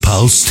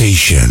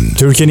Station.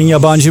 Türkiye'nin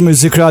yabancı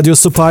müzik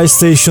radyosu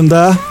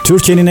Part2'da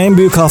Türkiye'nin en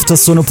büyük hafta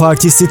sonu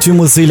partisi tüm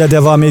hızıyla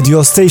devam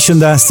ediyor.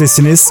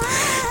 STATIONDANCE'desiniz.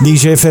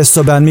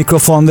 DJFESTO, ben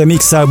mikrofon ve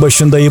mikser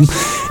başındayım.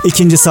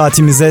 İkinci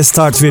saatimize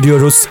start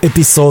veriyoruz.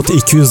 Episode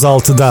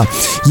 206'da.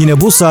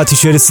 Yine bu saat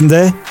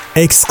içerisinde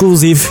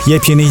ekskluzif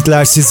yepyeni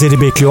hitler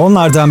sizleri bekliyor.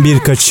 Onlardan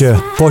birkaçı: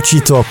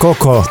 Pochito,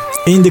 Coco,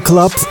 In The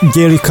Club,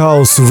 Gary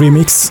Chaos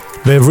Remix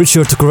ve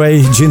Richard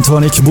Gray Gin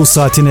Tonic bu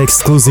saatin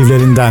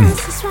ekskluzivlerinden.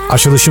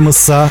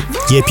 Açılışımızsa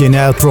yepyeni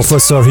El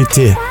Professor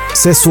hiti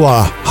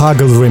Sesua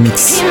Haggle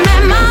Remix.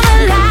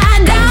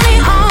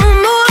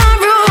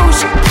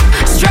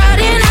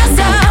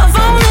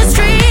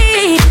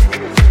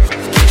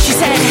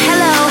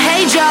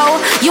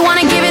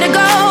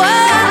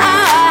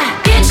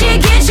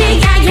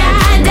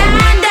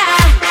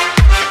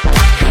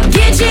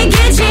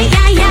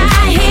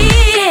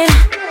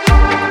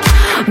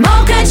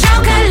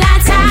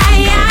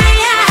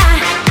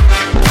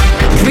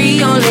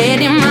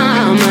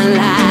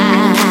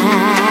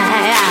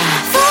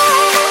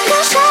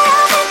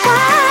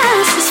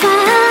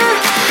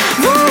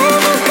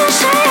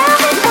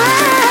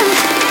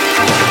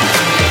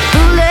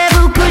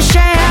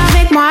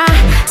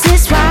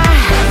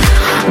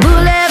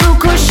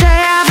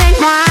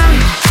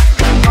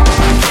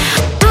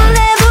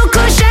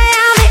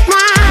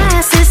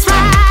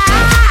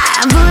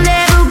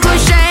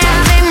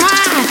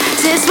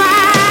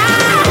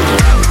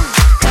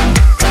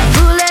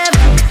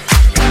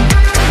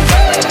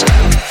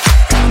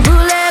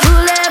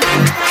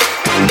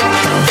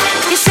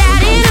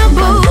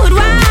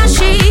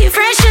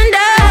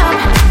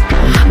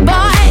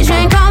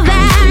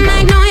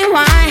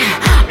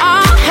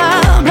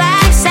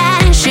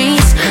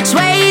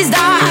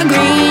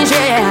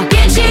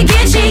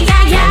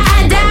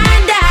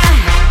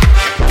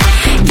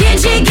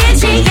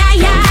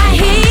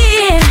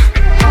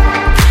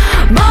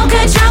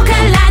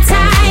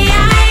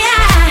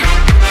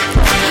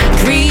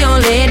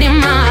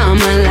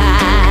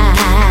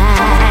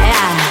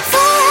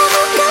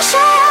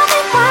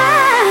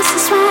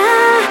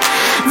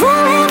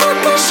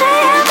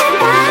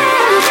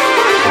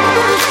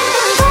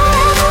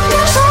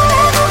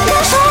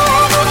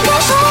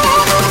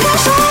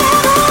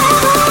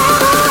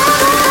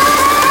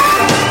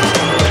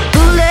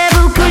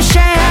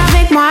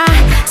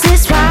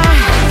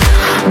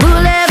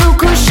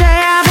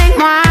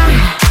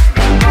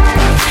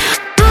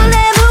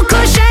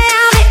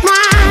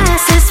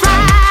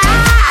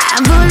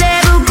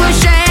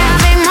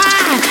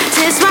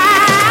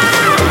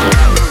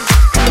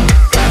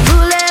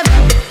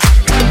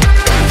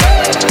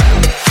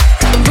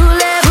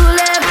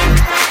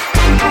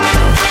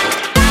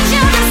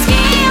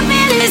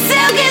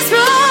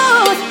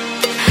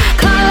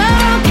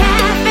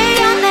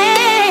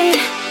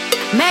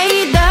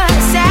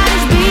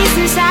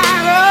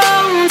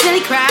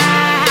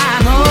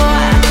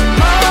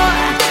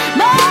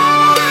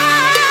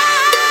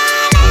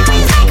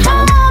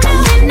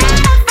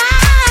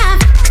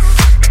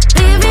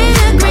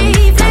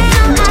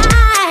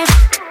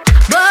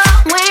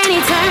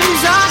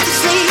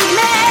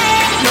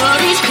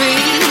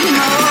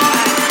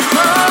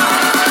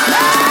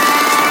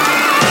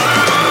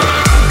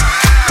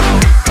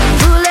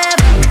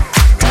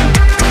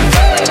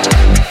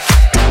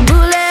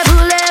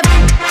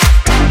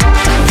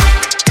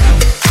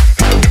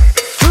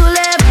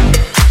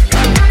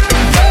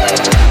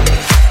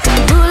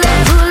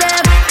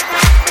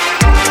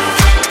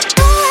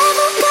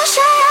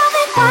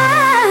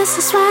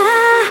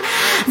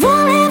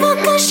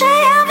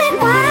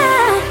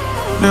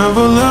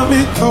 Never let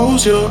me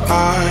close your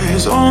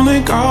eyes. Only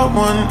got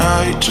one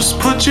night. Just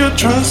put your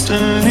trust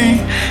in me.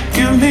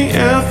 Give me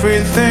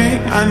everything.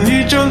 I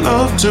need your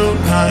love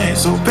tonight.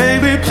 So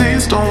baby,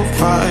 please don't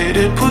fight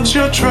it. Put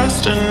your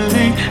trust in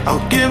me.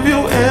 I'll give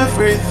you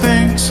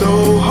everything. So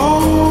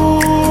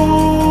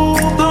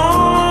hold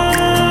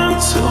on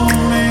to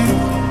me.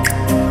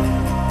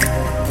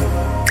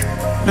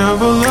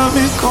 Never let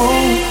me go.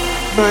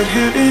 Right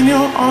here in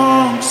your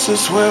arms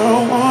is where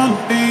I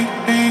wanna be.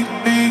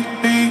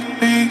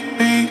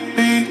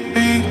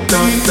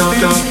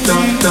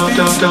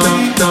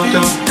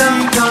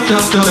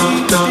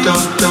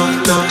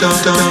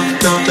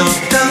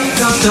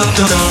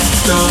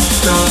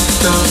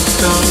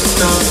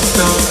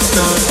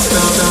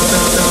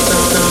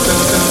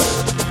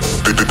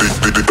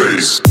 Bass.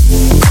 Bass.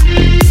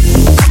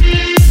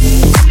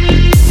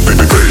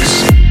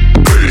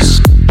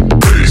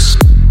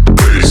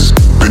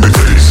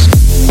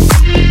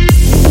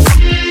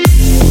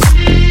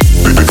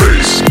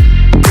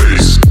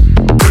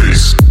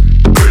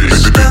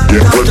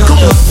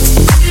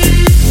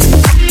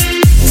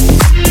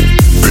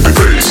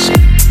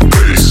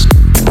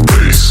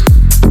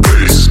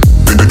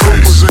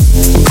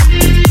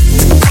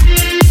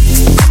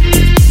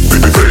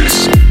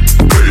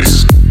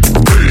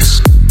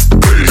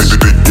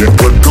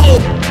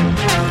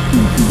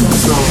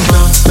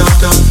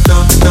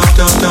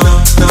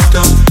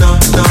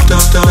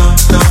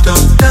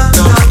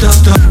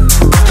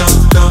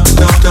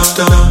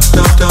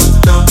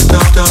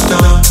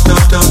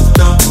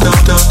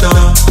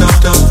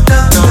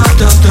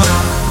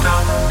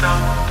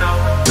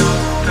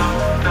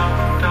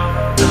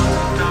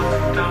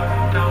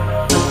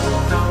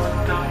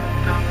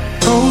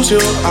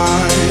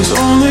 eyes.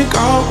 Only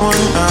got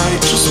one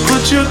night, just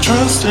put your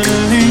trust in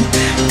me.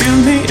 Give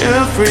me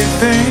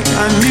everything,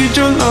 I need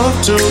your love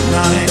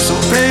tonight. So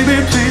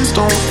baby, please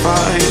don't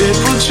fight it,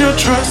 put your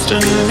trust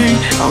in me.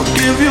 I'll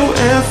give you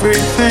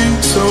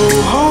everything, so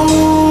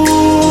hold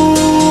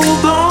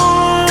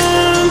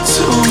on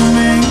to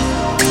me.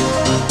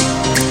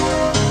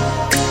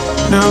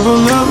 Never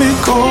let me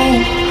go,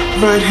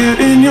 right here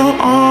in your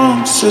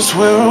arms is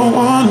where I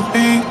wanna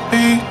be,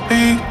 be,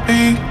 be,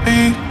 be, be,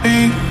 be,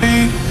 be,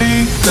 be.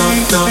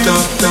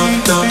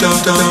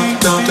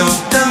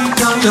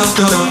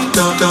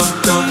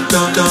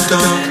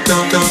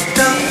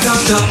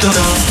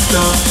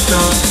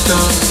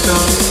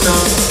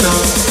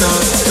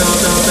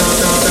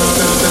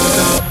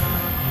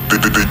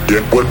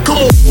 Get what? Come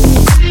on!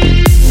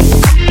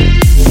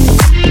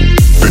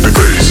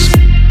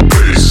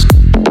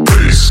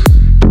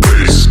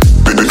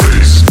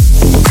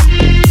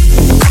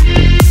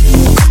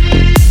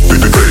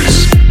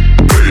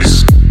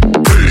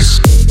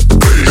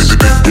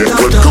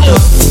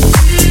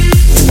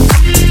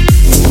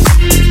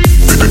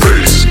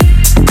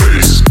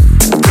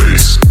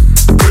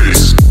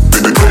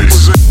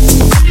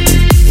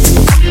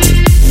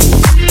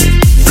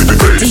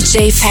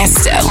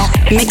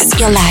 DJFESTO, mix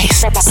your life,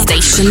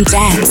 Station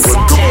Dance.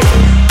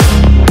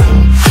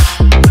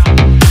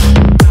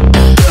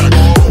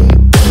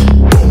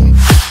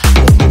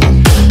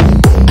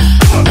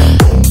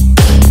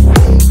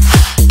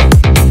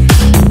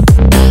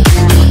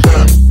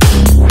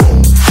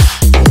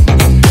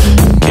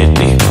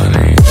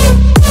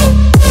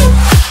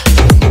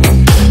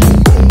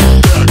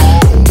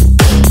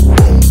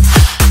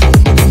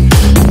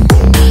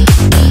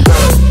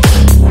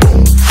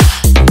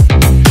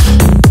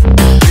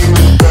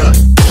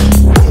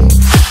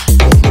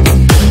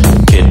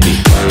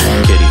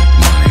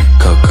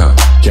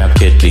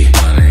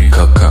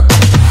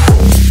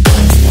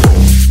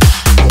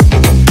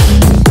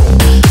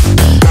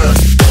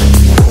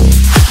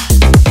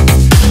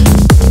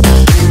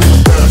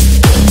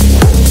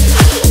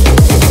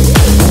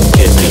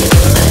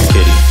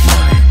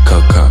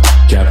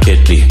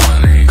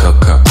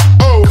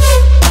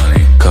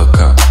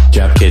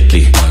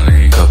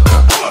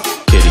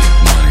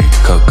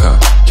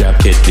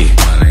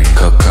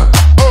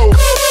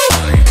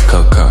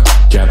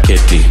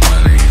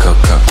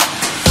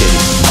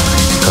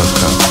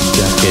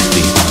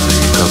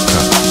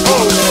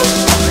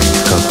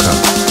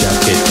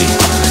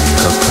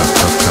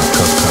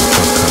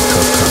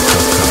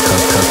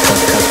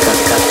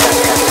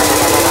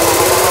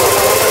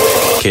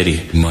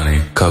 Kitty,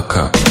 money,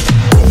 coca.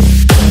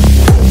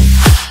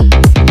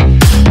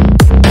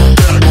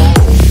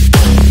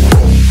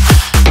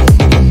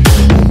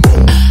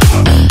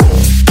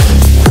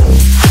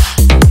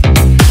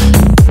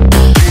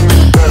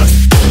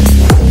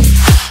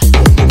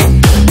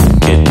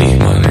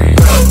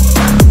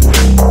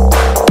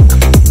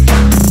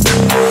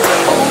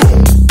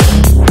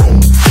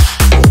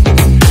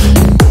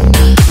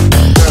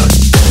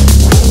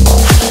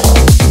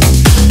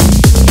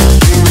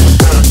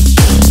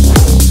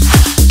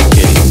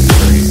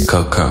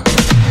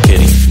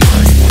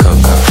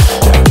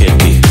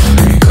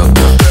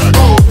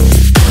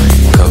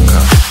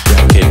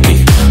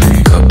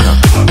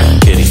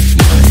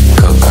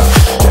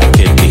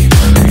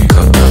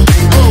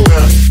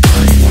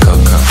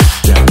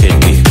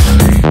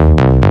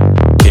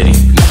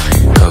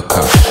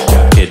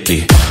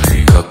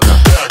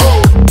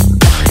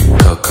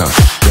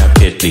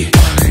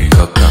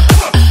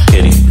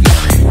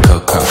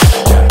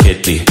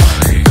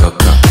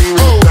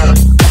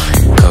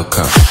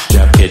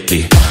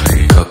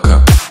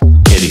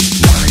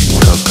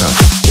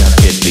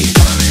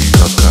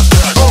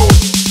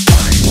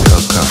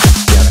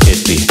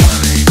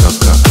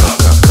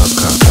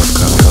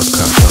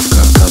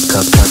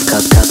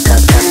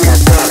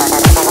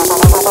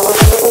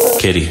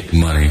 Kitty,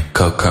 money,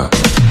 coca.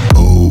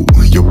 Oh,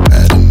 you're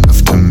bad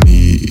enough to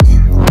me,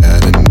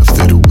 bad enough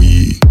that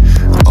we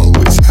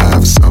always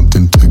have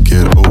something to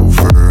get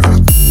over.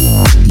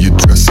 You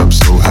dress up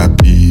so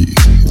happy,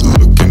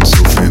 looking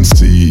so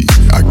fancy.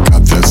 I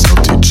got that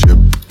salty chip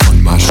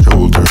on my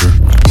shoulder.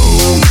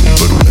 Oh,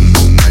 but when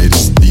the night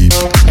is deep,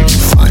 you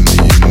find me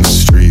in the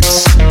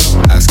streets,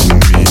 asking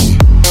me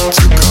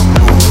to come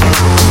over.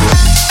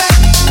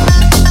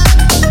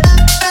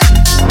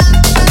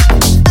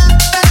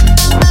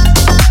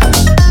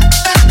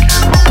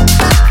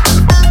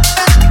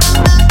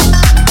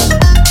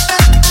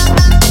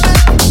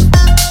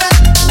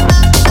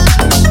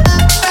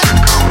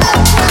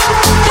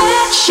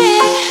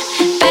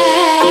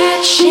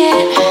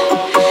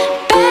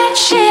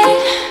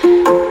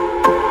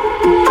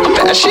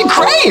 She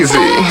crazy.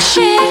 Bad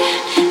shit,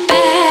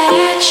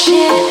 bad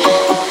shit,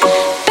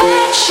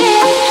 bad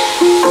shit.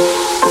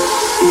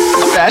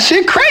 That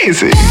shit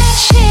crazy. Bad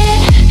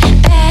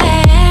shit,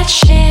 bad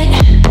shit,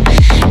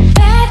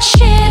 bad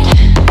shit.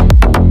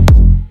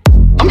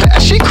 That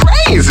shit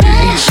crazy.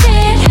 Bad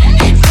shit,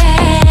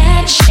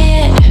 bad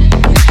shit,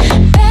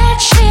 bad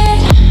shit.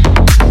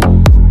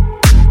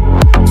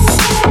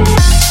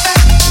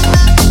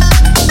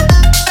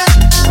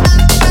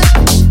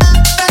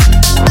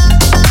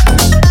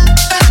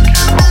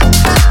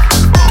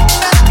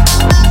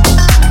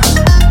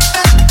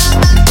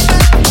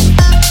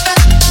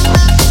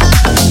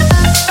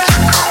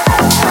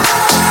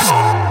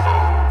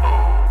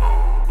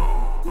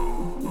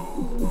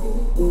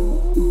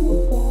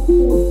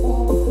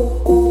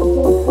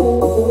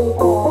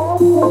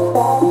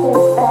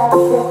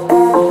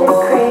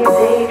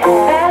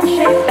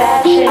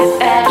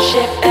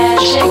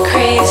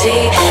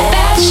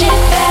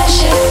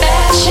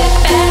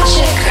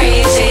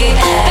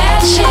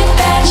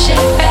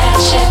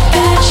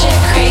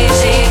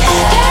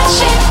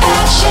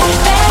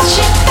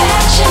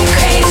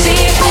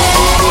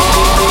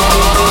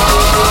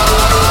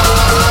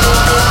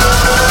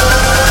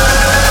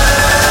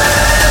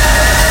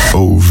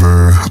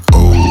 over.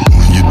 Oh,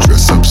 you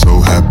dress up so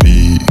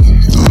happy,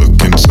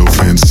 looking so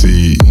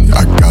fancy.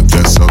 I got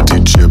that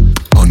salty chip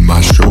on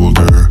my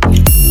shoulder.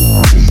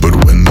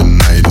 But when the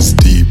night is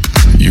deep,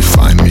 you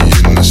find me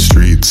in the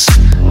streets,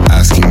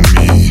 asking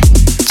me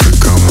to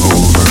come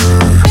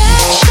over.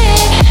 Bad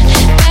shit,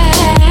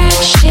 bad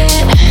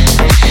shit,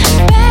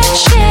 bad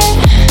shit.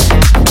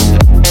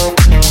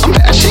 I'm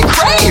bad shit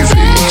crazy.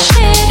 Bad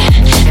shit,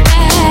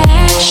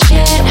 bad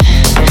shit,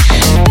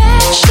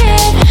 bad shit.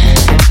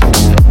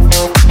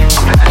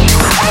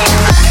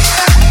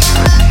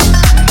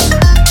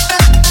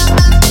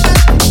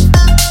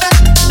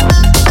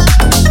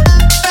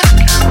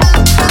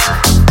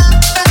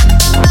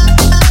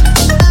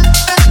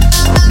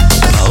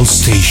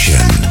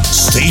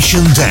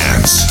 Station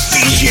Dance,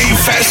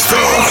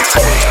 DJFESTO.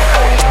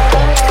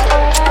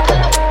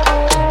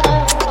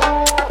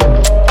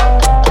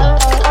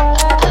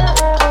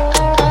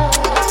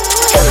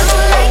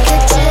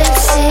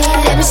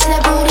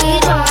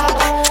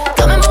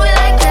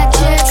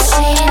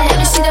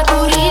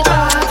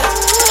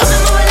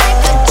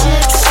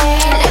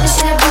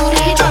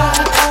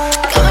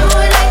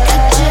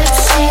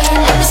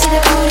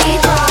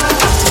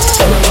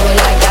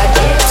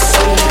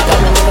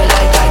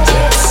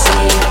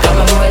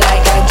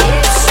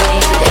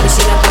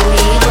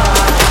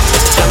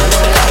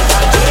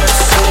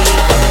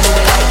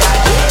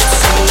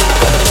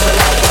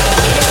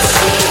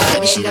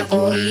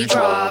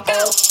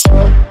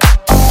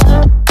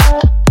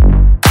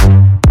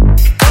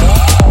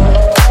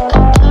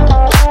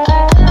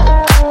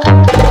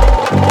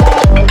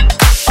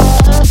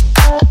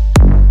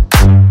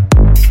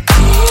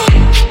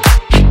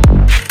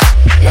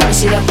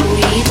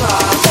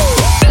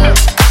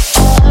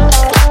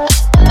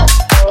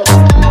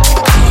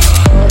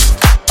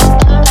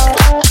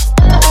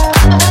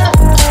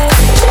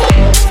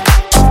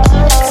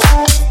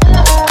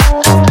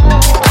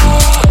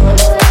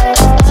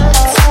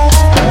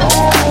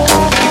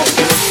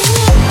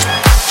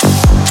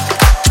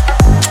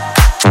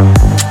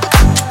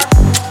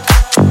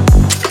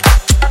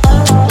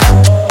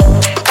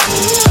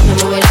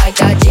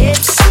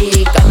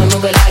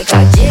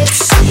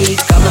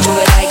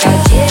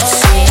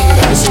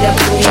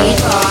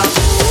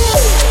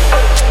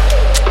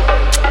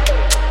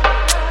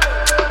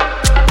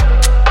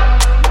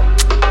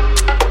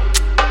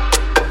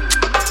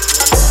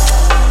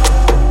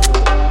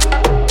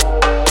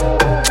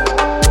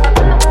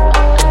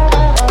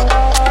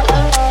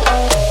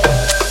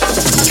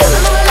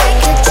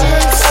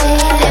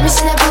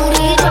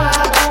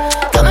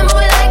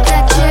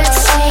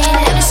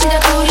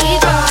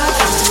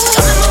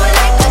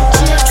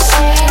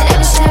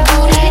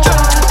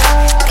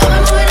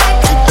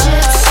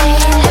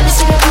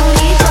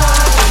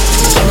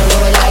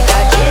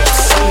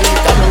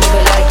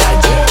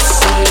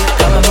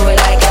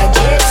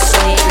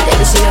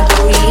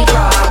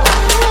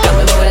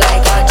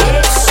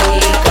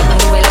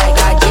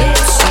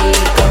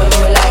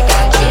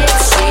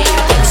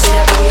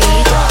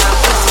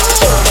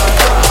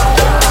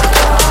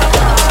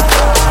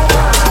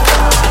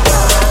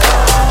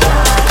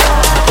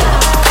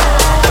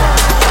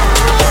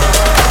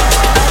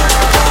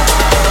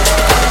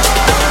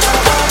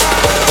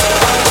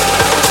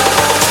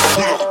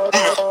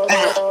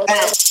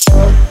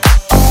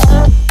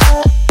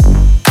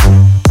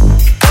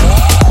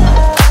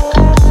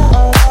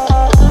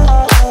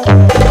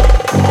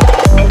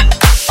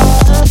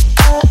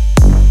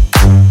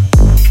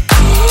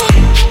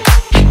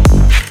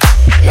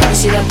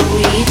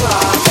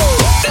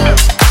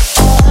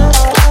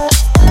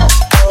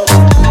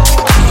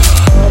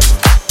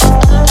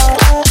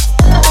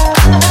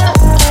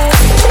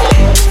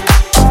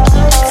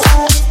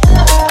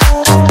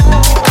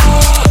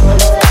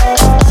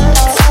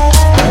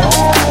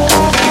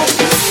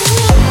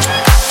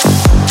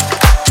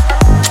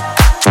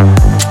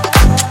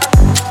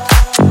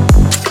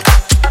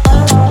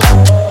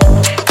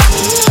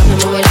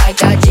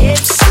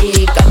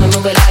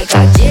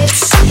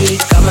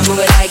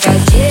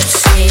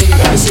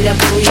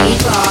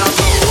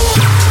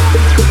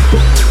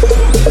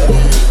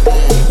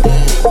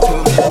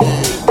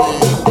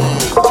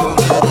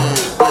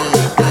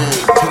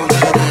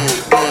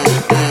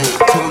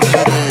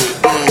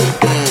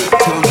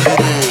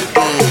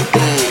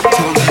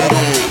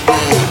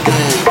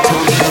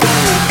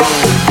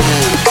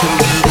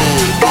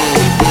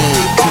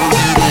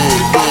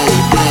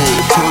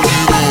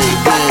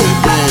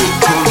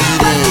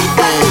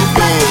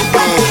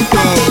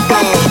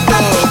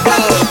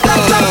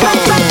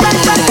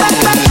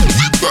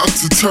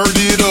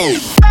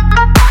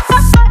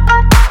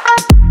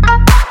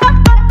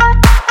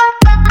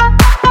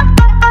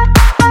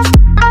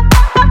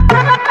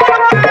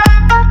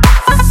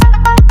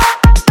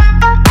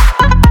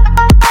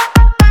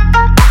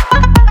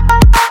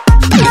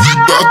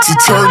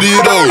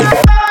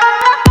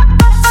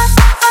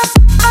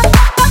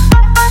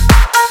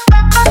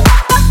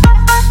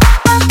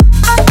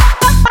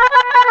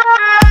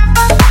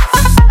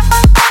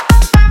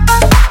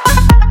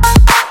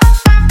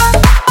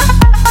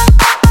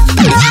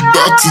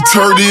 about to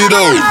turn it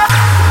up.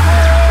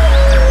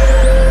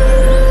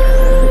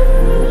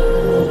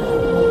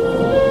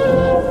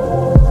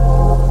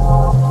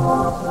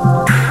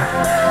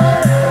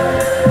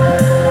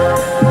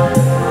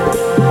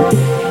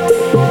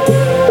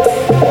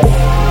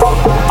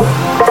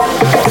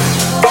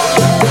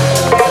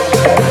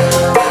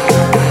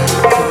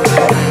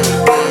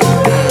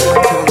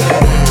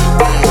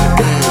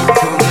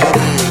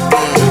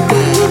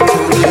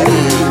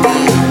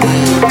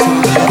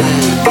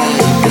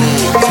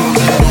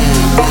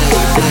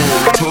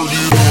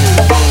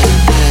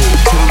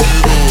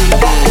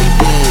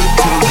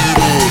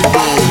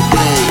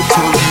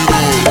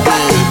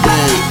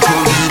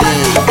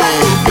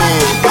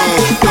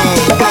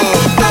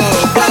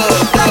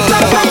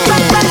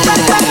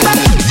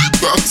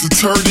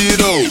 Turn it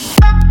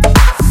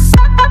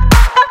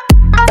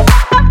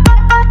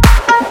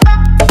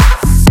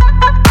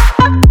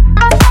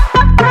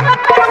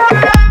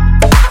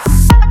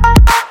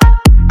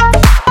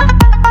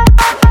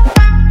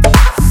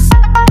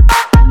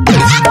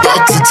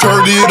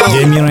up.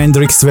 Jimi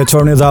Hendrix ve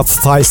Turn It Up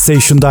Fire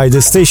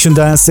Station'daydı. Station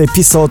Dance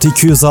Episode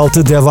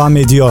 206 devam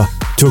ediyor.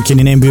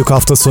 Türkiye'nin en büyük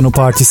hafta sonu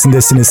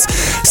partisindesiniz.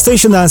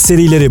 Station Dance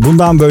serileri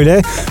bundan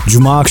böyle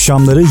Cuma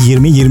akşamları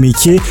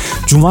 20-22,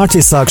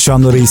 Cumartesi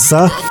akşamları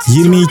ise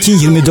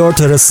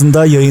 22-24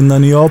 arasında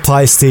yayınlanıyor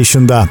Pi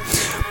Station'da.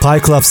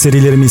 Pi Club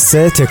serilerimiz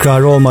ise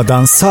tekrarı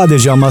olmadan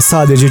sadece ama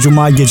sadece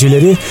Cuma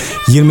geceleri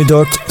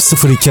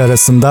 24-02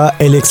 arasında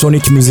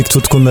elektronik müzik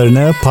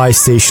tutkunlarını Pi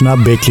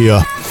Station'a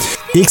bekliyor.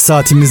 İlk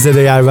saatimizde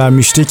de yer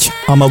vermiştik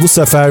ama bu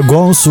sefer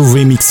Gonsu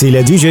Remix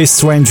ile DJ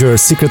Stranger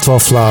Secret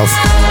of Love.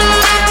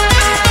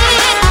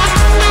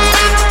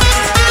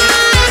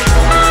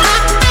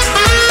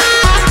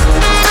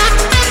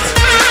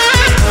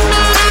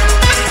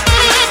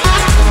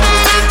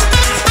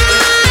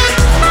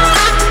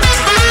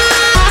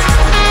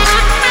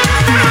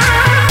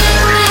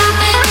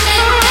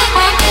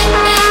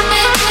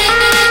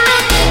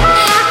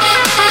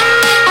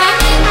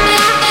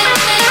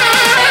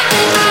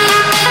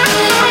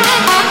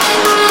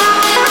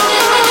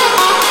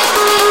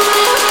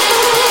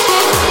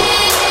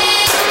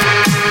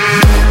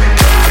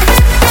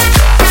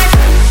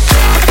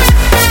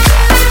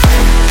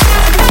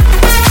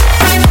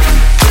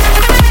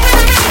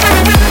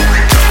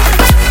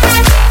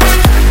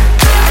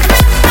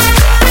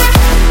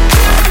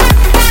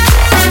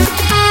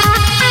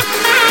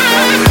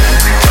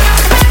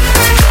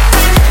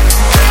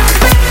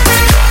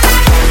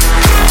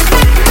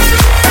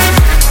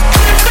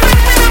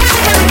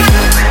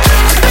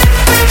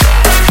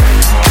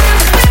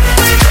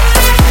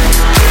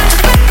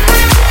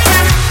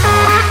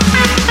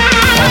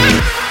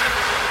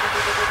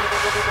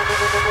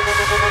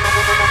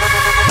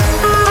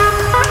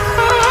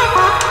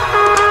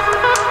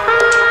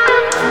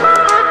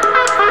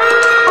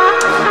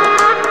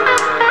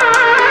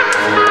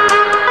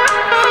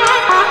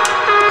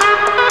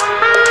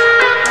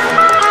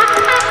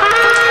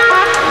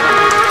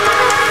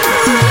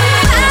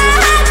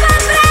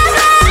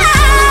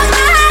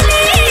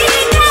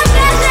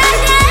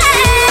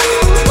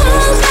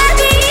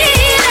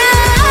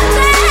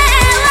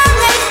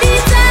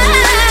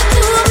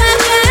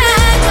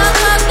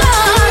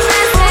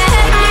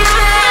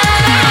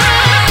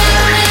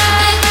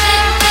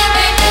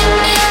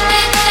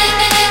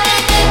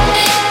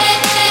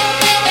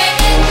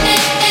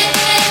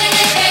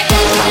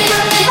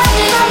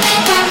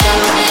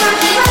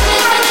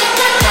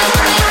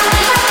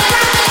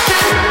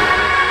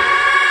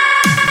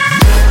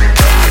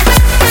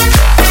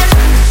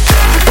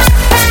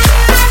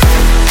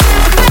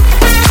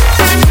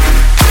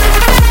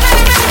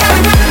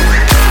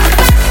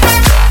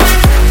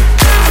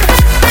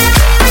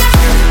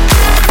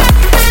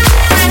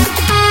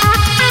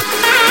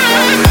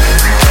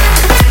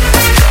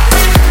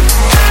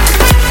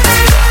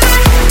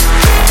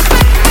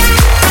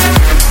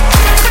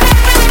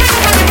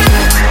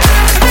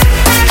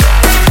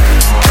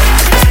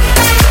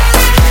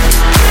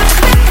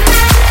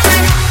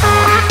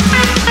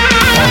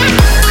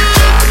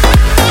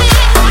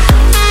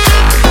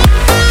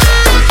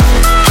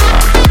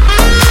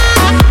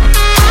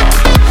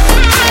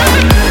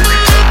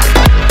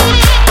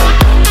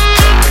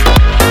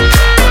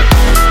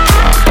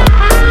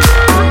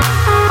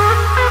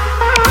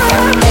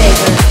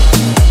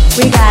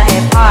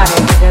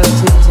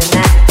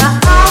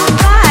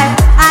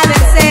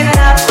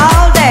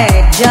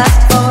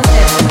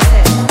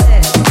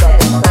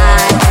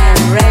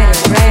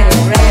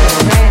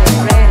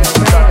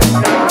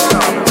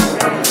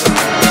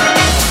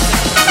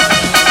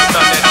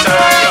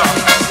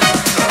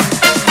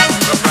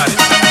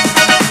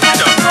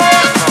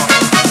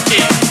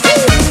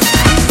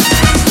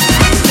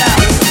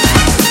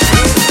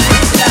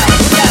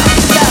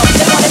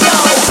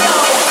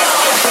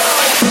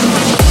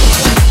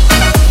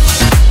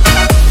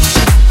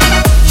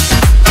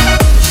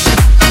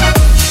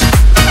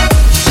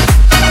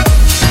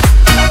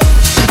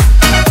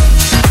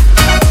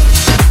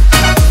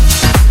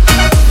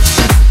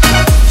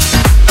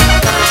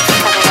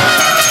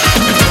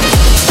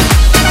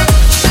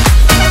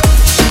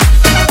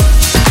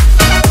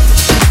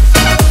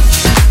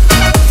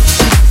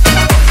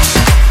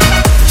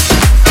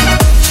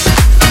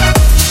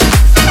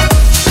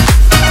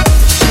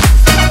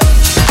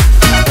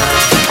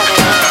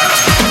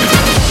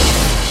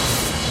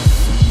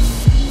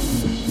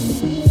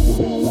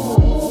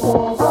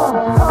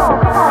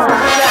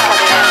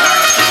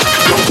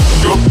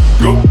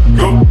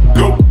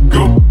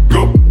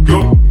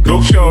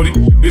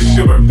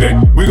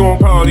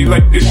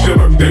 like it's your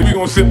birthday. We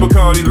gon' sip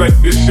Bacardi like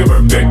it's your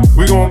birthday.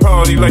 We gon'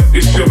 party like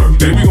it's your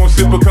birthday. We gon'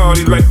 sip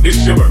Bacardi like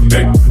it's your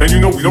birthday. And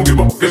you know we don't give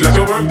up, cause that's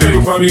your birthday.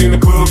 You'll find me in the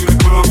club, in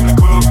the club, in the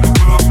club, in the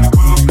club, in the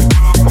club.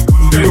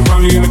 Yeah, you'll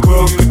find me in the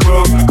club, in the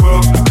club, in the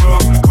club, in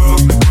the club,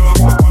 in the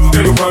club.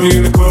 Yeah, you'll find me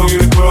in the club,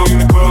 in the club,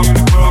 in the club, in the club,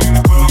 in the club,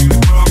 in the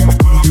club.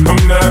 I'm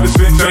in the having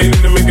sex, I ain't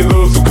into making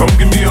love, so come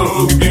give me a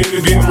hug. If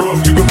you're getting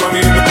rough, you can find me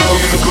in the club,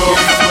 in the club,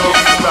 in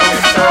the club,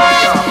 in the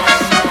club.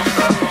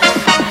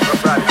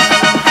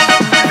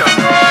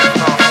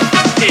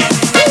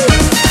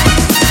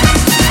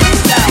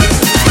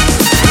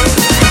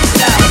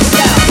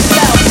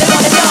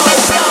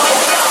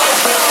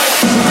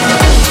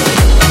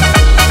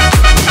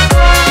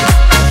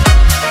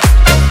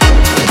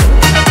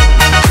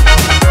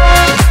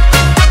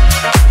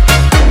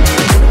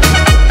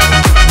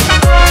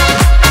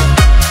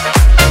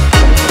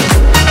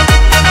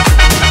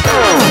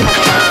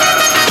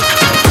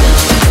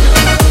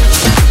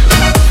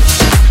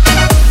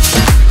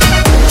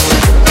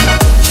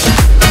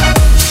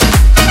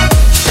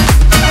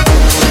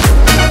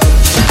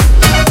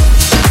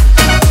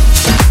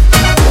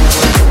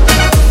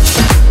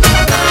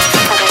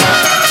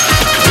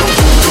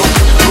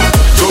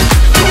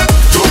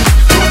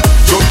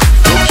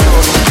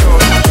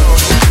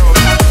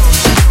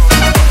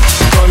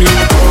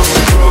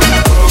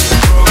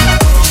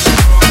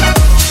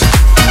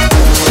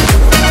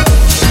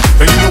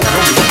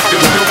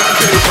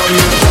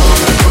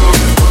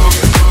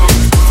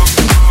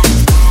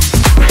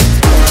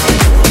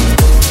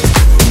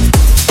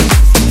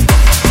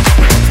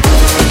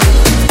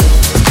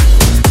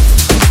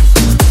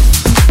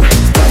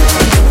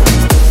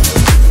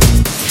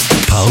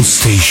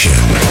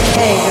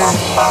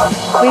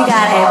 We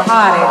got a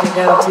party to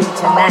go to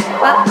tonight.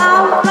 But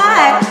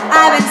alright,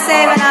 I've been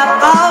saving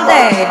up all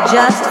day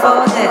just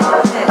for this.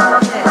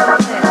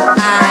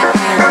 I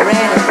am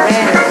ready.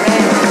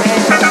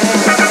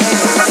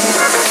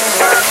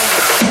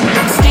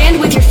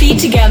 Stand with your feet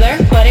together,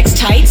 buttocks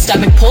tight,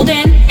 stomach pulled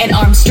in, and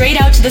arms straight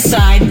out to the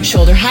side,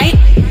 shoulder height.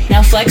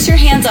 Now flex your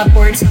hands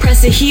upwards,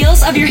 press the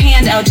heels of your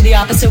hand out to the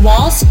opposite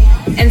walls,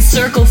 and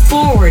circle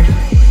forward.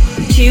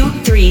 2,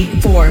 3,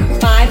 4,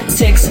 5,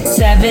 6,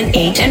 7,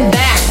 8, and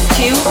back.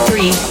 2,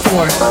 3,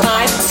 4,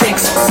 5,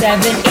 6,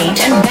 7, 8,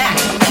 and back.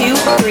 2,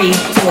 3,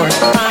 4,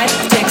 5,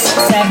 6,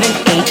 7,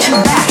 8,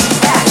 and back.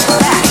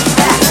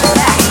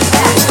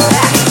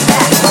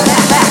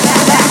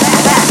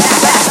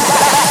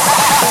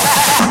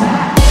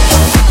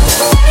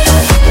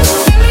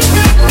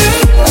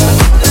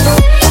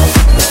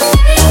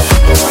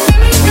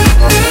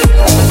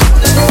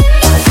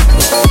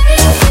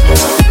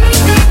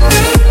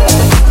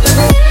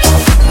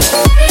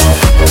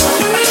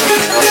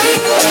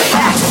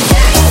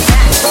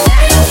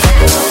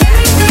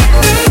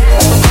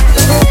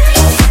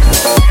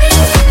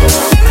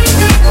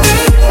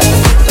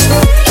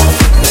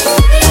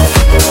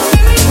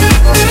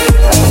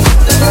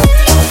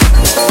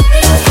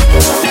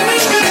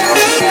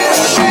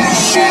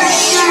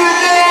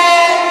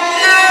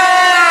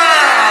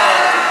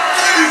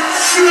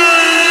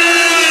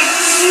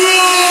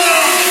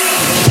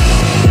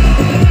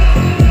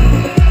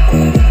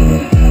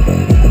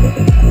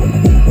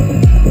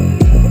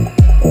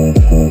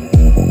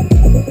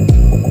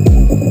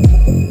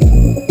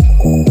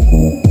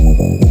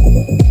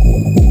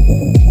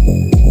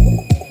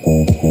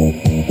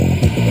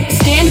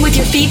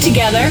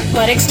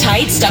 Buttocks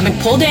tight, stomach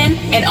pulled in,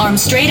 and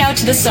arms straight out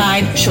to the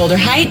side, shoulder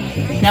height.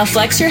 Now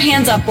flex your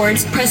hands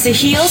upwards, press the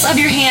heels of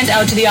your hand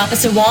out to the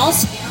opposite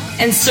walls,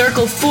 and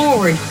circle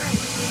forward.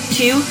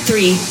 2,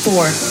 3,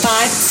 4,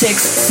 5,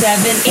 6,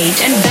 7,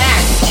 8, and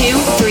back. 2,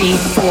 3,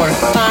 4,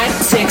 5,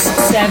 6,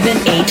 7,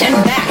 8,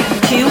 and back.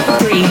 2,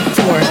 3,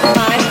 4,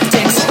 5,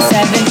 6,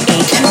 7,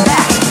 8, and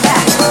back.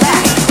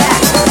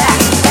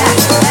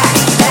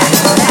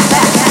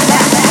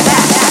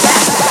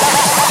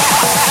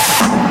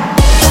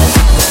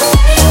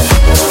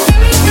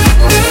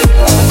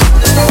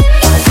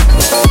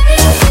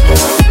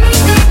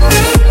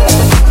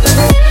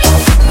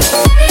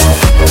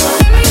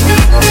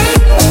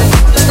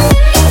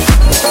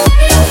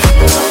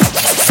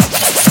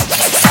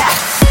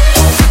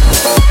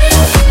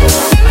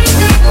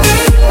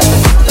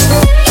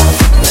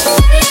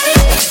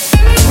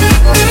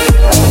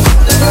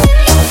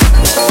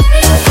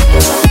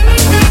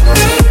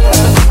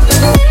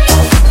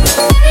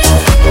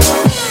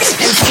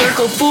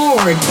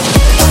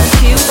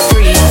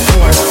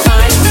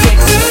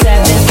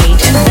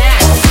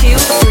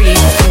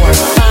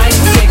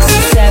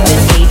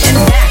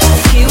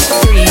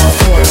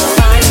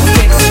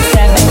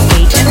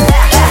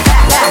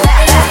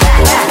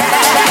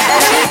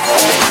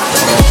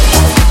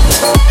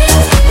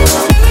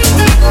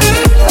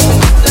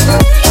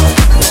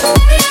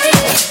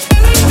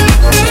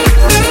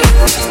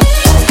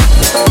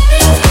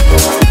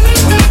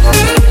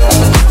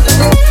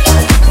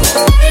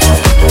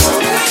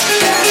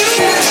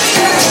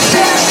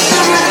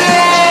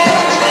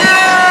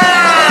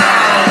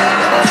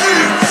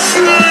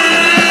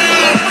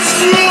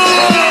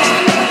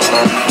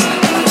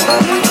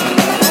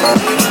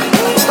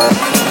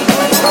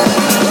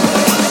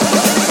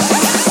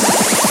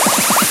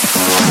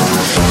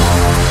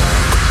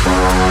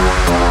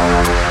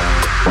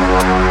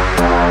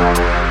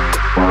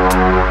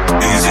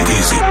 Easy,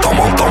 easy,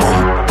 tamam, tamam.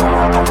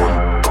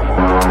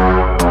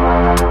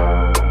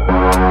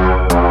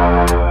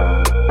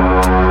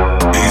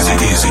 Easy,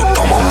 easy,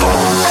 tamam,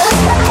 tamam.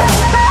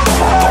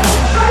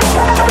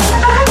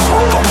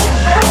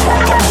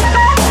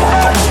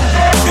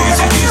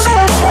 Easy, easy,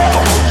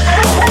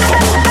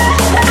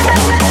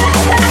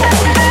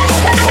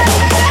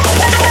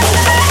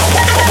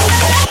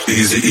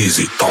 easy,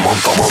 easy, tamam,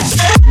 tamam.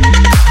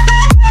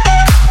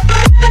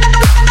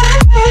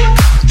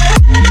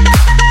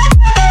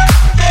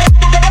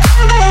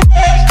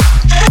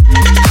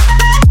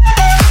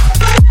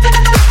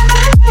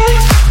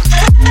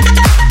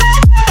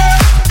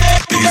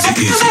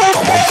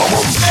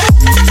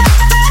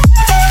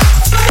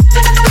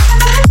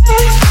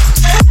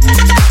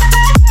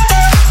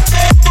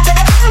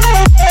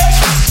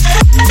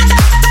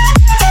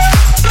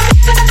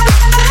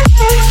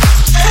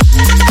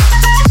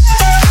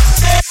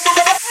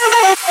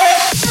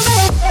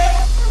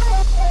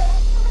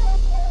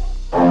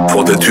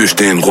 Vor der Tür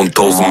stehen rund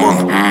 1000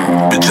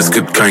 Mann. Bitches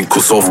gibt keinen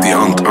Kuss auf die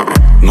Hand.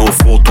 Nur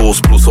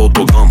Fotos plus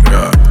Autogramm.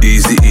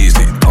 Easy,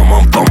 easy,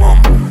 tamam,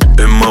 tamam.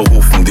 Immer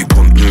rufen die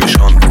Kunden mich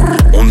an.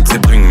 Und sie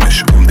bringen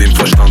mich um den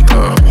Verstand.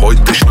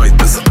 Heute schneit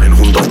es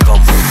 100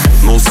 Gramm.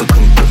 No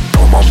Sekunde,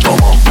 tamam,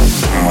 tamam.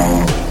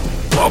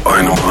 Ab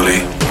einem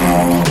Mali.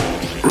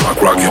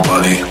 Rock, rock your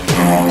body.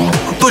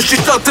 Durch die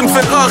Stadt im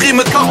Ferrari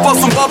mit Nachbars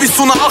und Barbies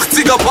zu einer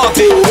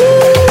 80er-Party.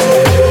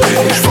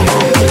 Red nicht von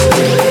Hand.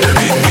 Der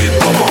Beat geht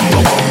tamam,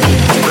 tamam.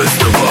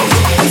 Beste Ware,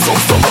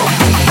 sonst tamam.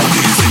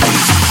 Easy,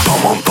 easy,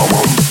 tamam,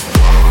 tamam.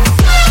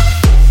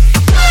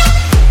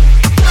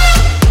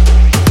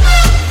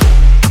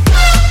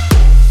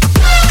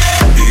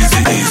 Easy,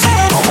 easy,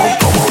 tamam,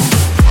 tamam.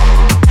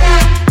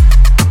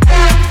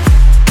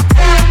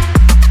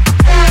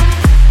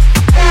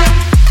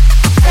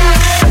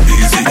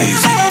 Easy,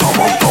 easy,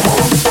 tamam, tamam.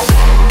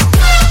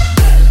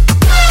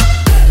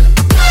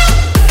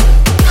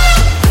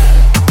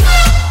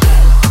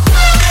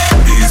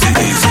 Easy,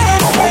 easy,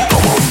 tamam,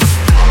 tamam.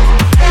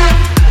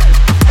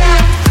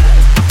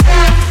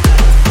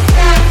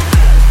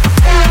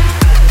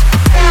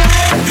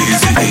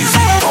 Easy,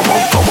 easy,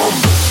 tamam, tamam.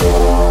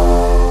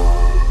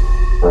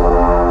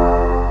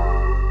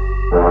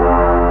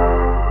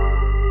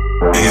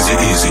 Easy,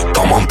 easy,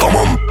 tamam,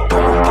 tamam.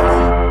 Tamam,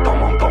 tamam,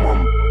 tamam, tamam.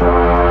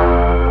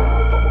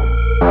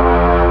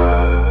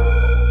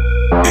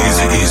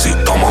 Easy, easy,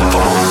 tamam,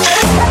 tamam.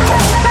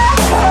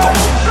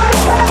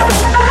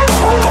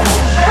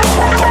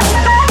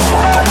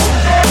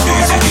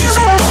 Easy,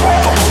 easy,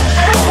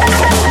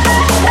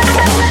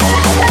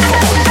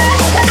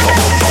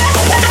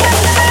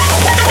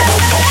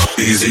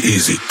 easy,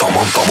 easy,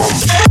 tamam, tamam.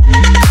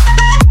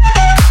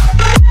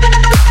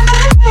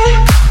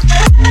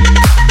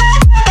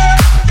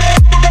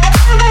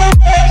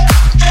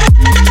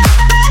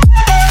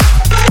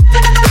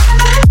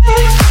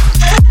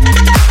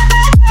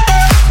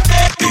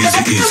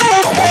 Easy, easy,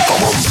 tamam,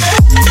 tamam.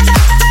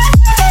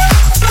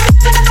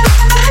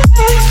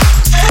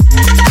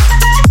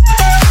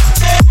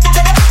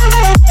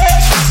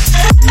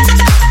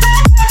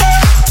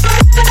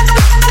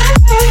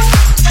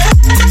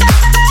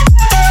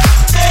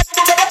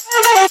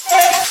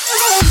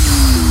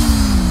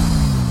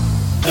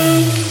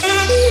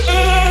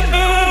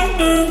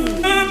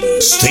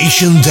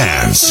 Station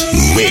Dance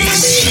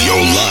Mix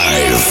Your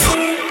Life.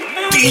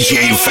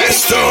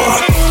 DJFESTO.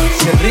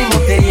 Si el ritmo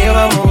te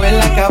lleva a mover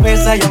la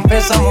cabeza, ya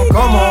empezamos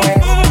como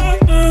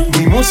es.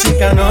 Mi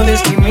música no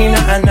discrimina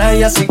a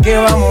nadie, así que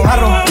vamos a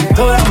romper.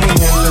 Toda mi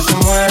mente se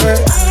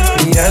mueve,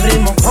 mira el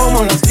ritmo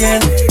como los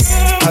tiene.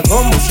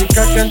 Hago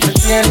música que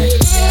entretiene,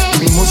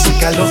 mi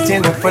música los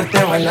tiene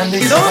fuerte bailando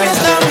y ¿dónde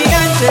está mi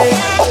gente?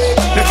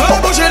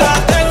 Mejor bouger la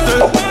tête.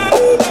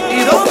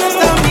 ¿Y dónde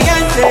está mi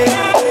gente?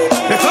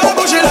 Mejor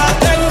bouger la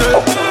tête.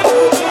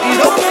 ¿Y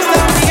dónde está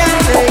mi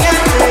gente?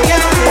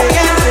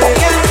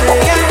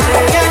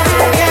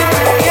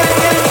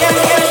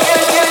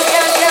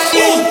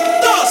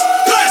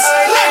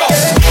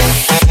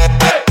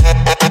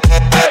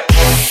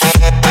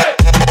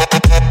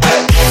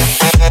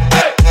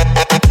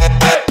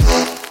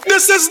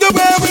 This is the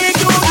way we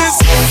do this.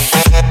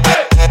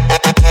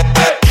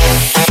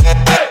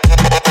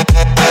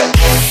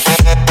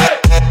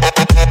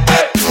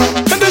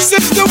 And this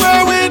is the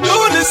way we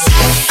do this.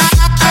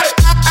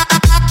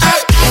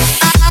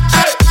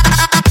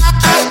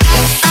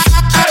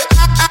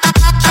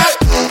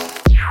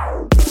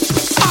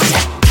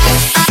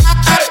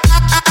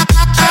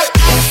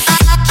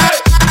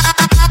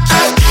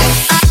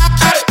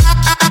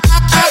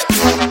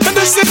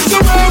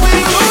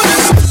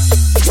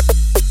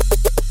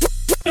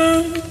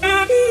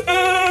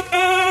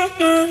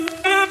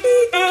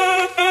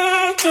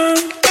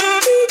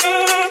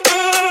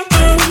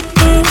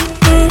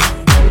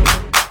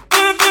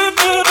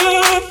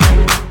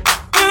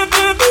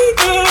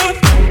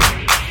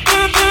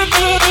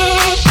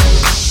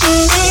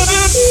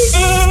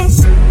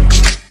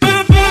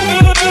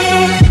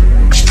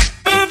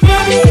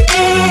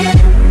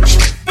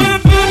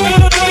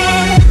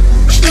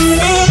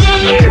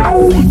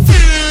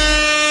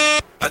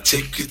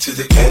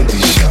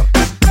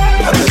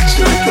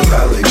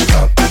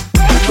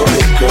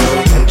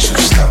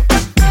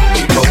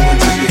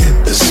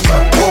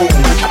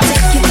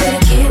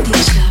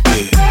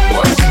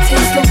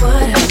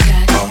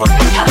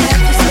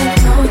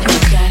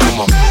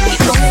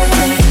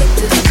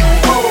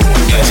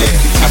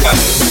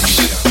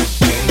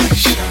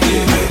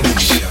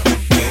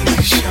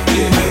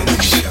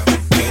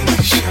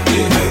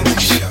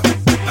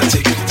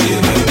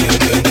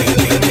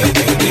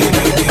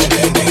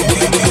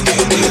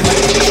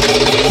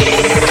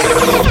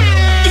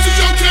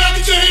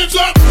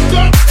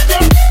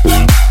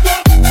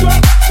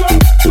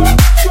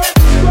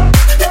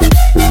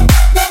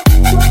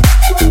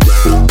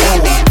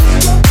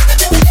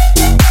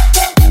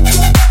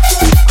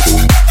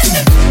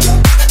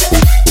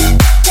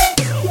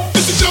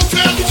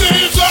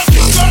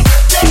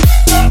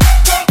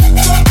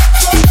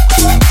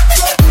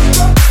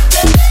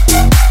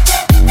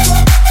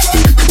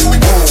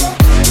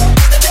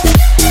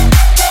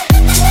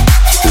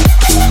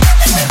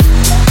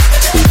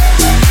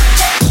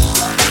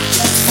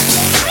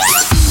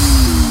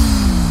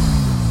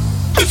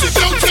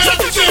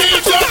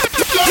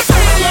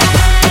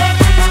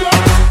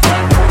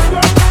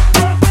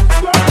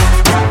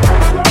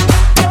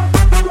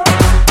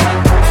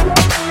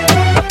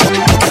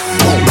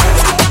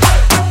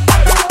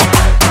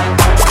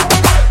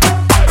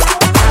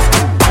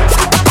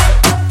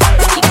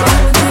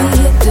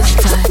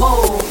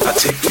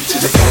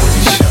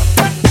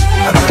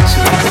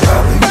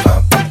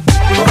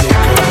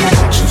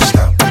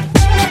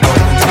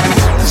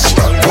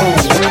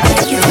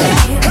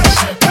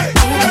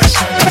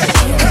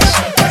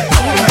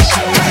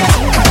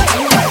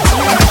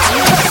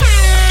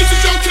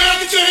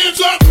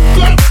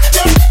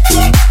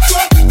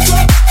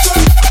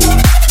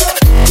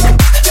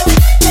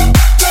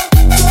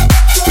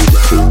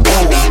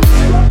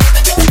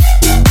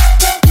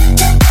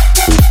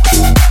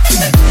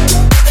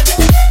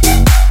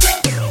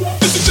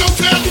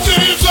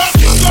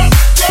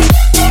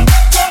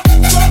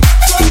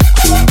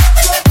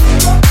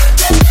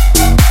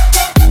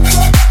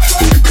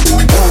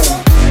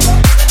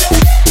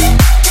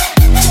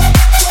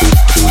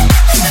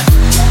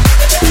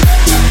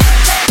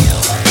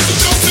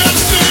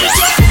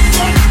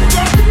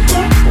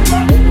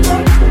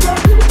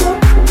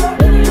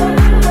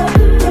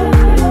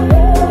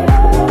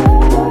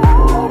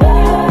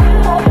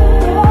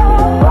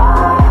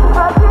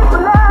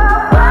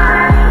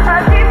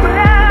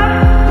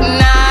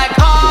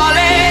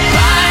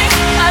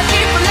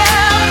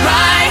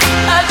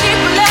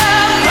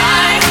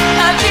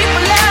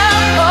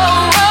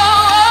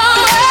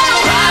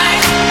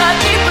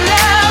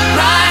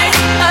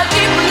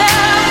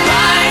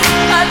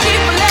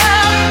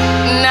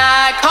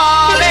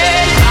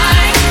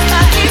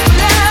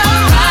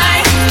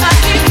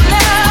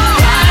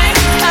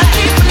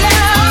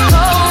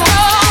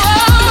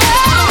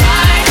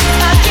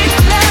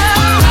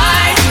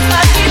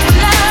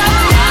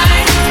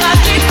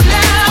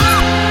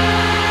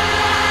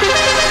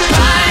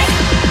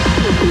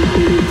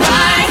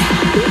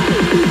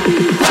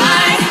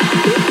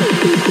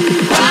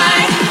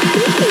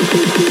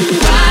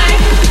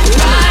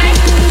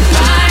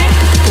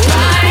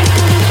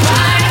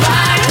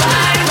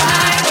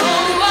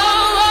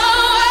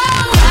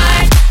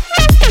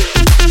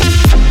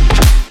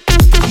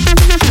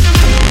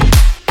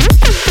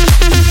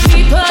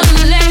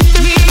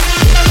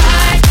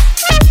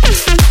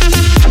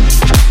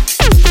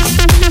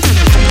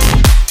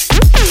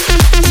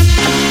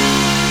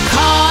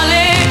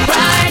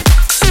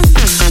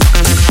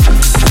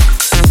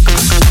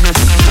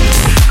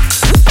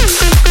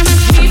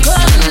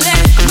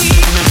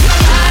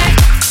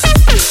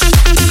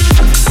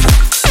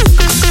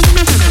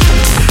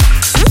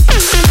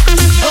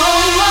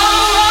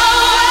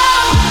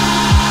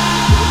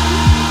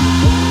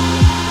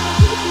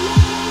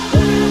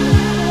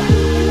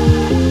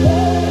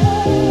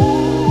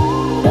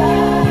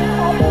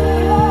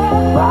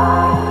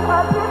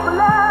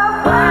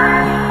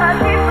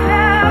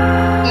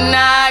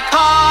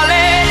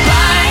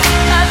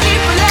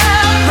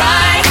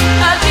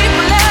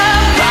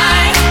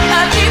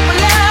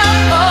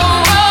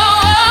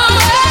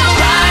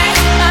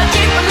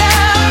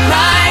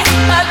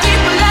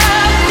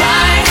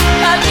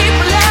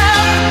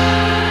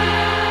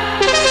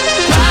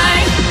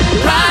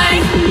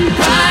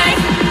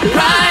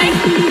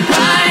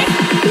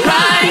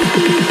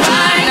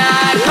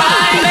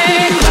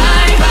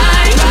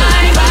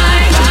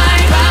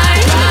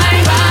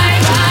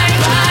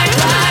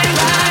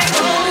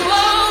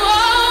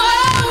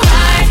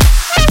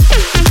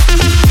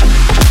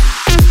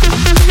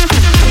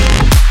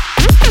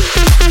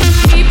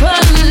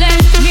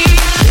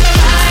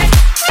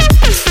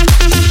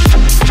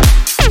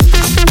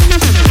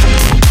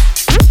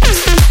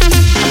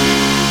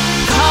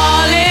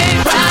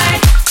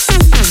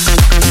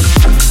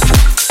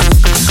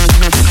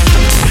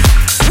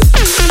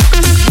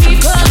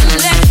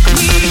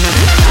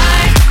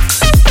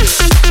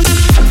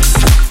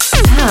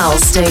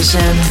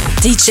 station.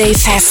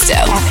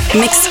 DJFESTO.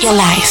 Mix your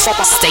life.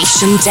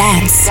 Station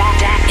Dance.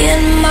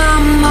 In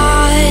my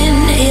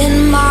mind,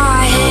 in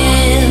my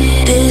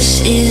head,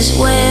 this is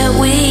where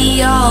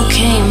we all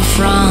came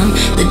from.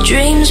 The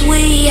dreams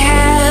we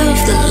have,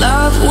 the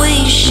love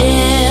we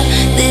share,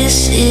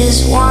 this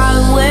is what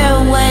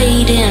we're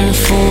waiting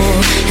for.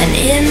 And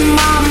in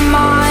my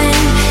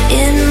mind,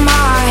 in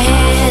my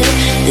head,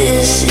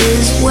 this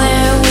is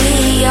where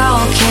we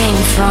all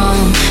came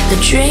from. The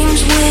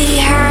dreams we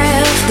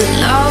have,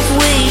 the love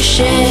we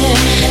share,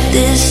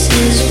 this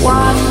is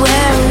what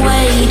we're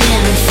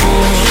waiting for.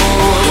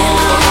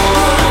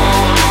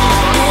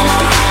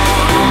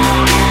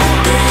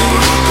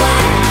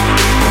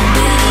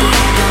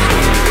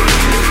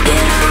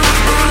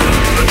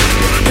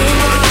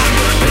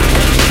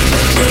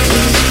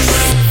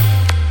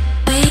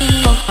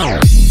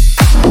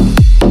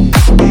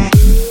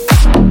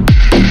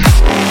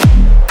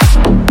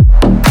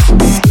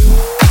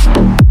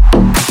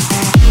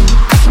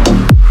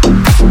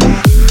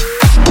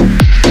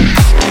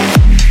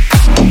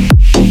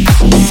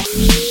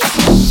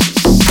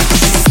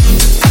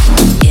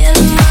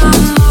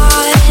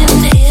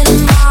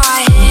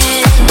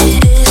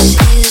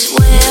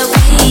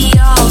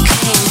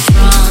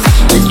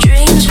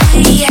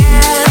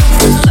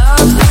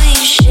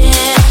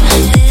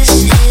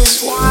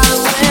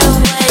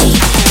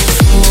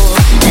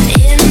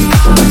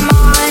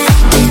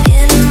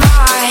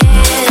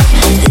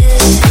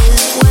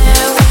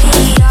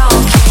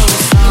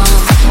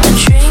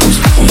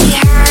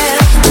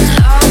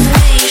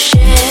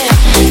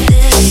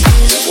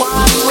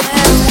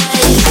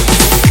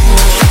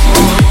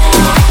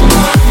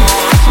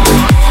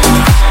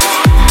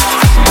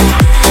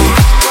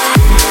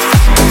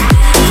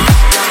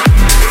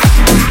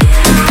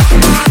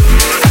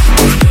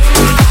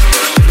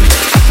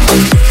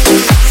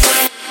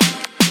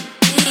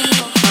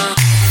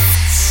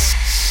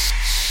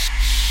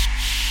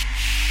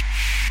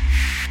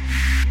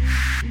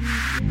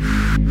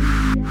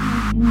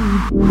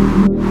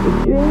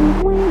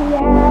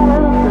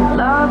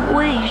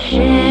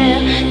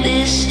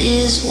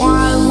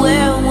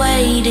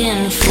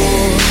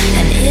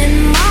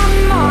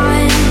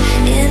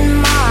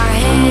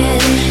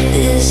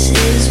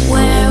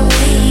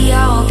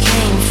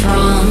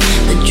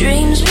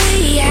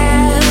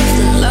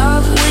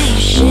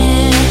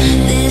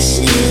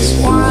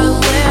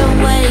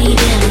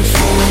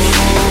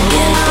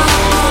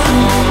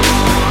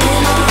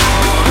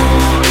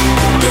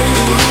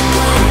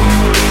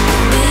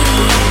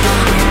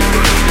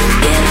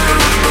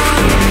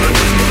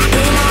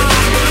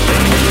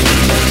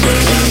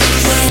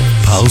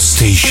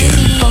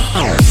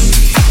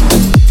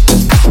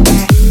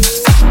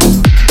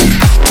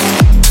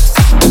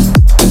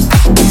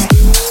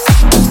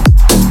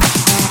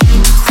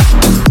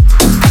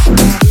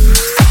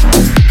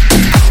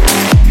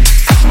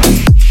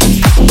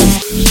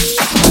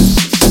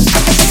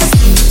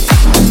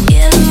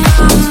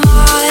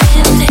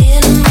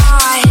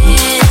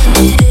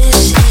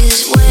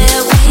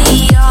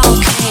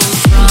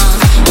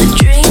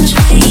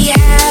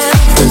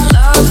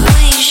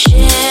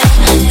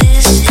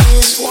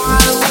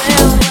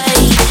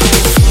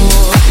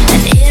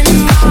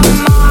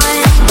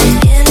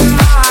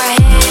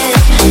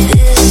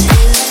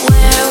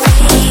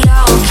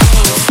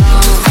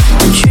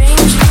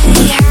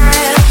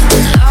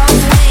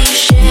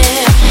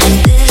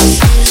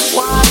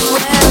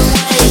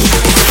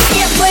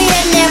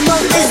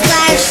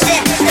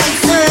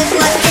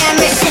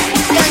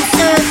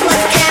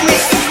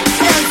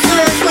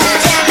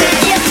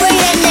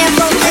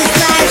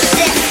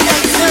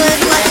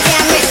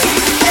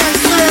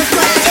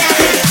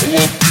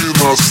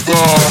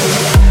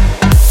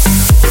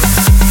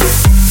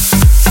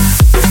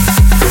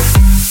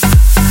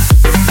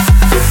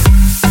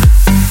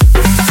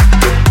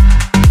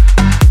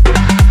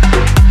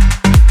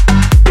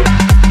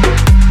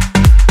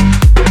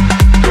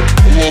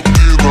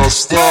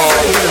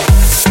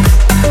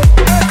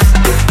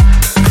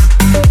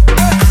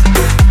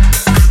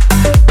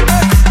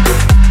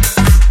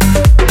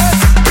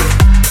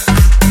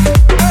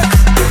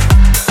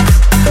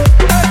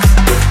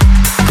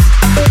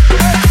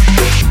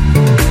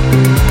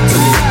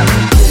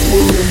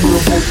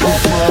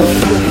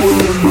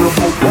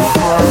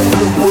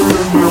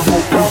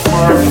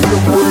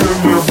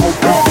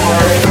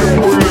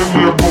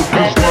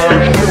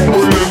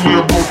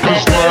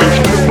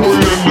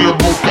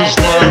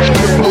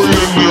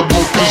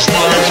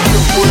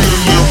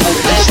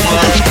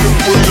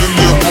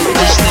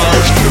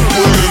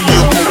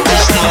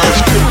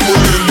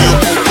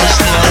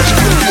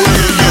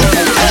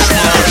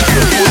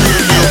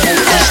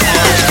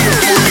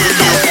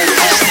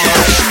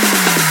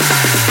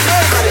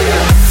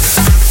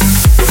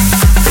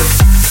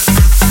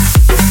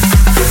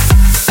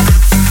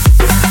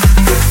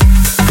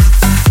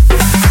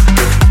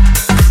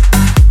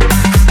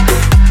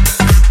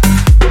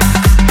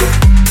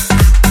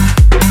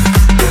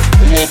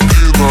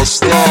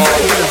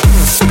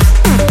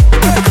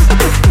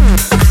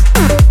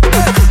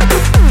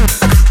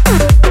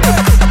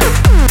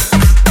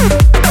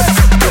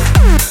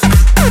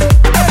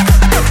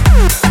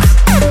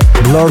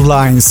 Your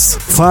Lines.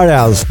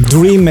 Pharrell,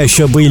 Dream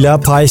Mashup'ıyla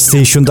Pi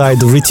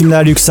Station'daydı.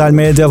 Ritimler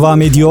yükselmeye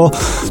devam ediyor.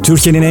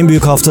 Türkiye'nin en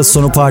büyük hafta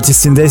sonu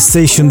partisinde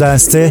Station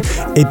Dance'te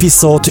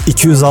Episode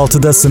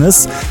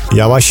 206'dasınız.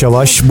 Yavaş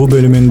yavaş bu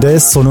bölümün de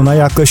sonuna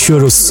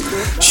yaklaşıyoruz.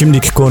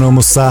 Şimdiki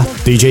konuğumuzsa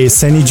DJ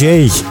Sunny J,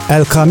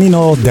 El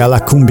Camino de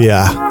la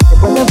Cumbia.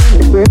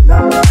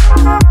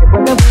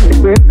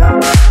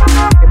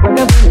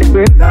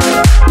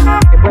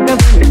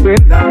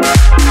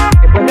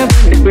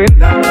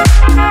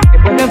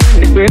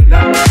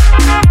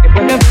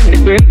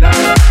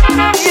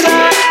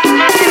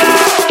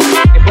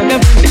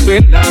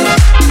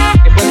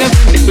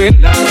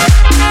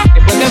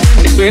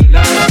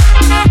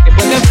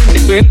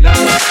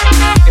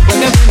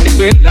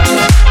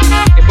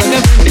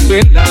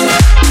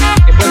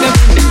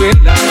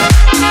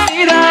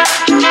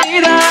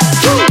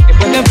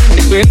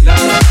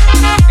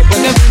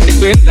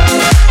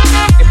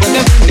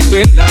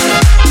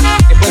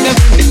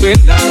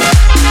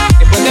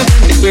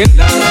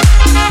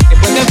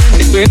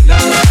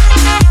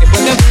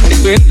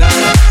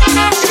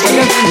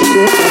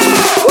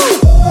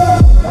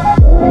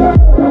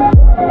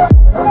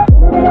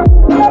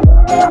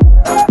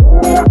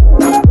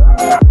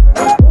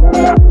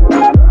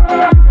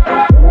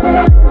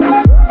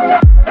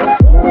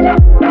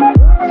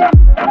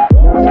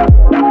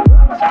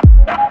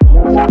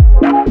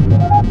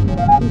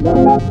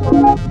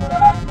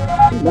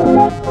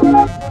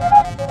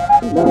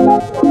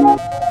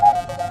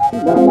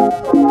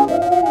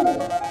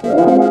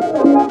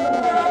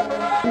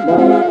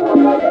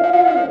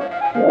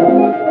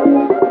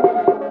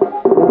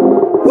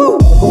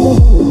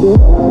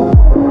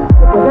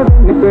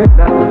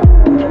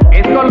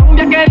 Es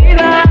Colombia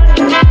querida,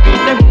 mi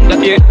segunda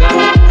tierra.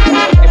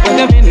 Después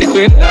de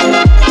Venezuela,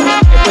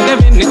 después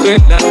de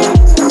Venezuela.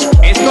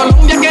 Es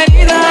Colombia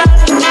querida,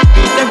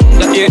 mi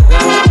segunda tierra.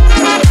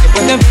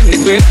 Después de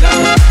Venezuela,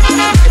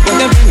 después de Venezuela, después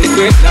de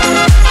Venezuela,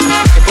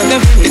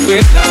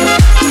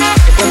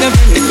 después de Venezuela. Después de Venezuela, después de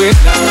Venezuela,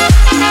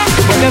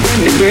 después de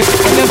Venezuela,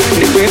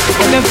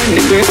 después de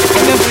Venezuela,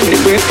 después de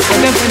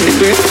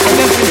Venezuela, después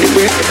de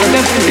Venezuela, después de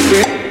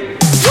Venezuela.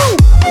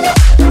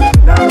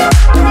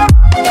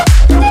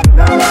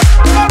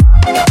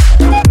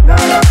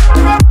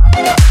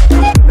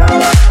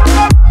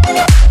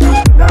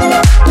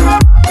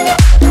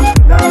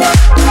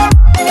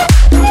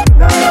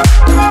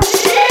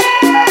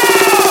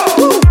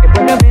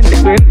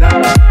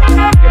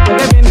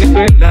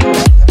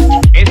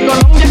 Es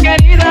Colombia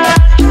querida,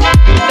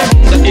 mi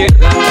segunda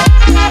tierra.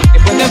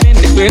 Después de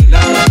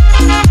Venezuela,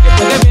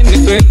 después de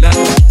Venezuela.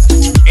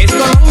 Es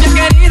Colombia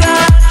querida,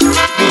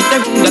 mi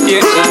segunda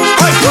tierra.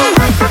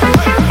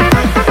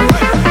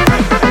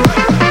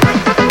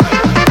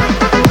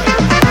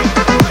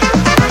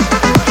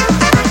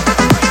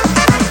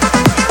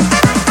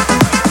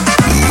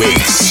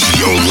 Mix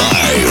your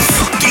life.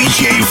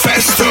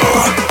 DJFESTO.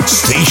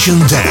 Station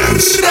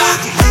Dance.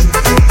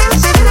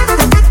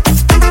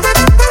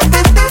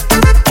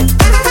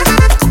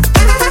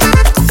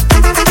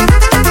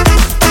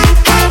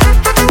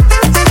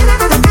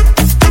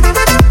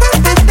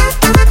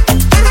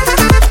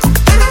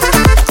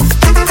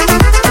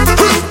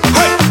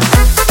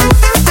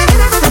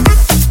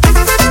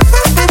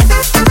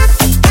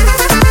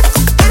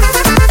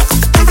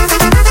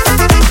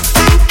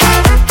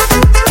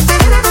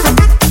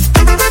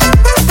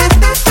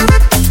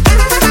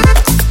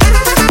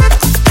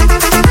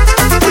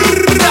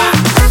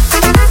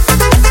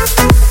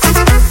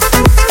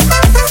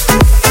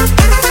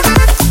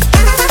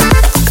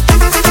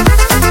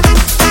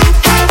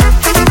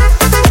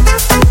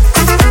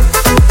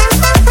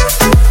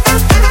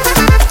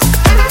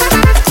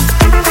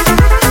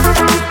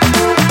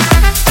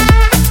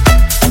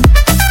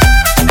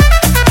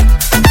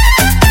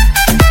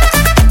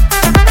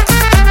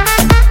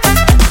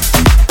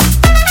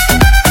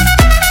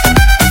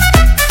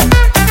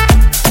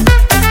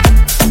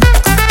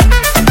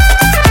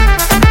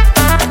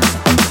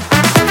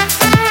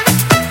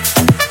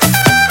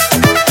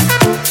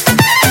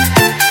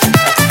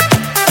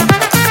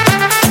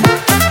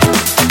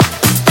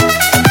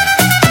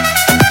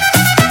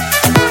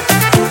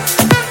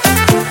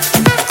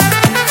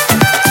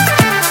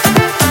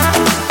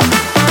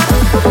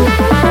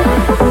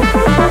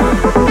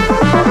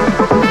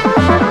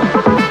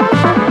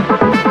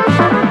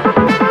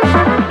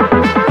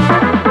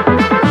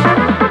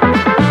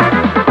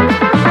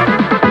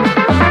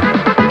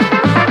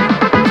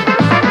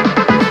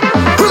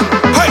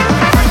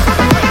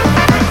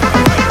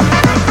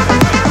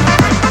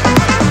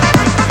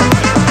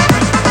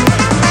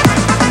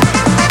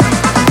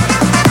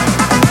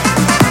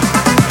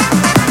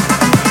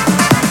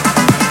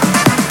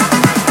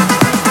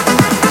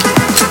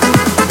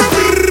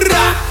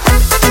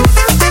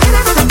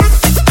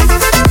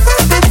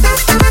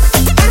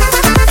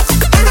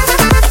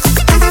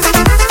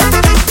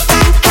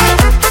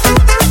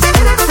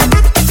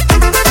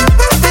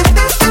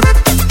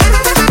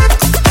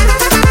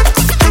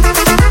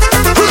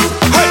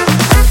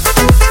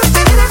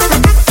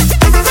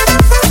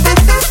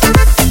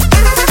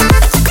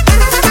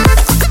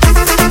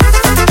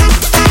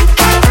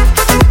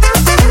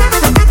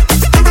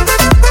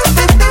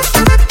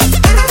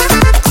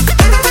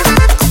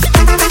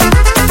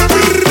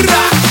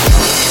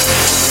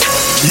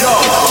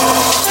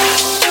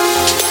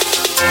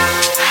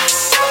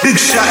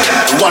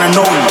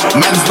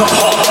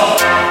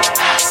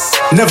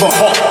 never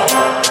hot.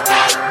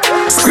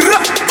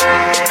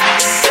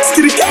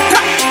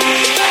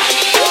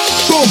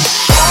 Boom.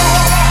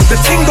 The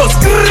thing goes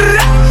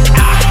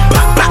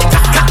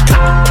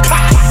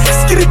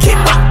skitty keep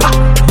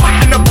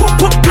and a boom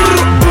boom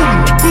boom.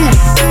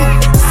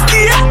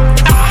 Skia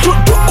boom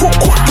boom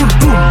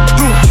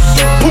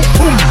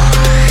boom.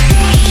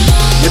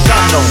 You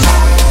don't know.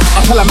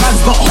 I tell a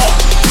man's not hot.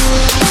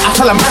 I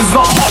tell a man's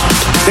not hot.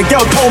 The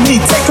girl told me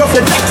take off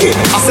your jacket.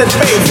 I said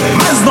babe,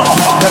 man's not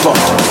hot. Never.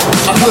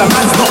 I tell a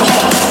man's not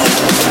hot.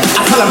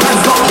 I tell a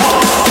man's not hot.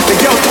 The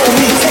girl told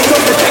me take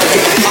off your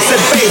jacket. I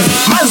said babe,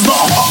 man's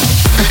not hot.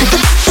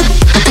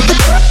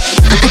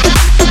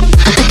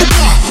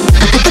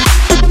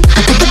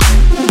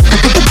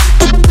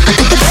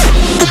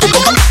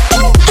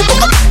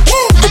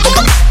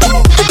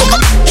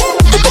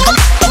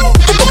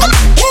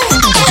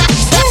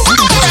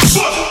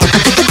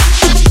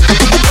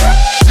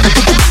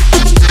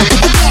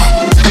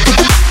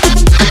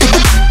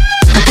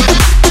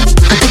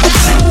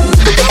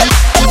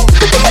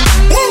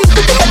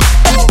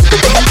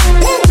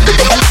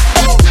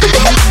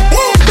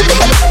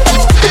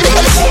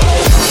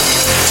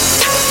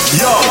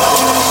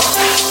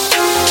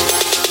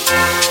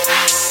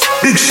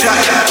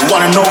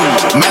 One and only,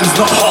 man's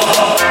not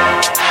hot,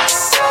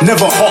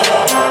 never hot.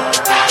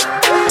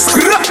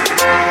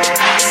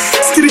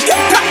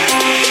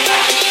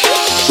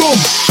 Boom.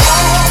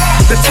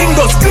 The thing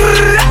goes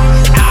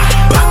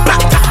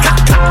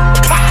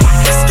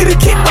skitty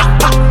keep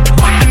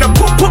and a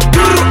boom boom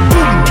boom.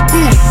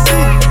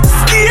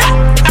 Skia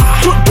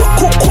boom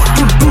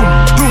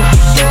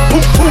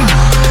boom.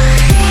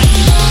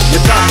 You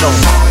don't know.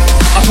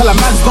 I tell a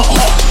man's not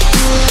hot.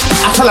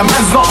 I tell a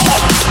man's not hot.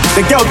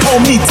 The girl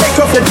told me take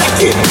off your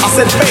jacket. I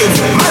said babe,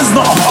 man's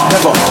not hot.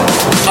 Never.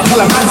 I tell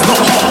a man's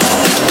not hot.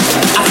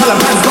 I tell a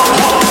man's not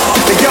hot.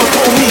 The girl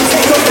told me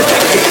take off your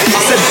jacket.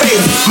 I said babe,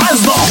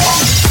 man's not hot.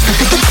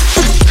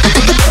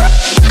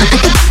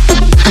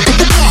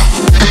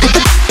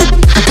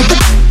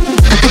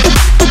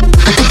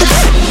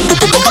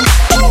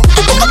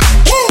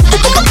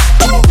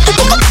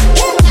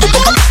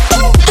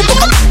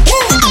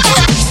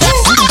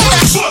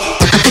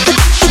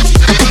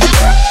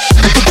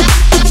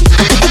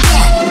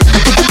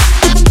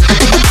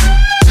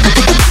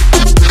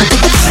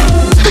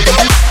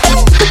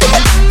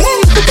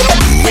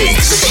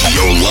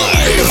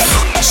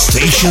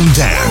 Station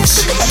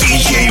Dance,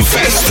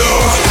 DJFESTO.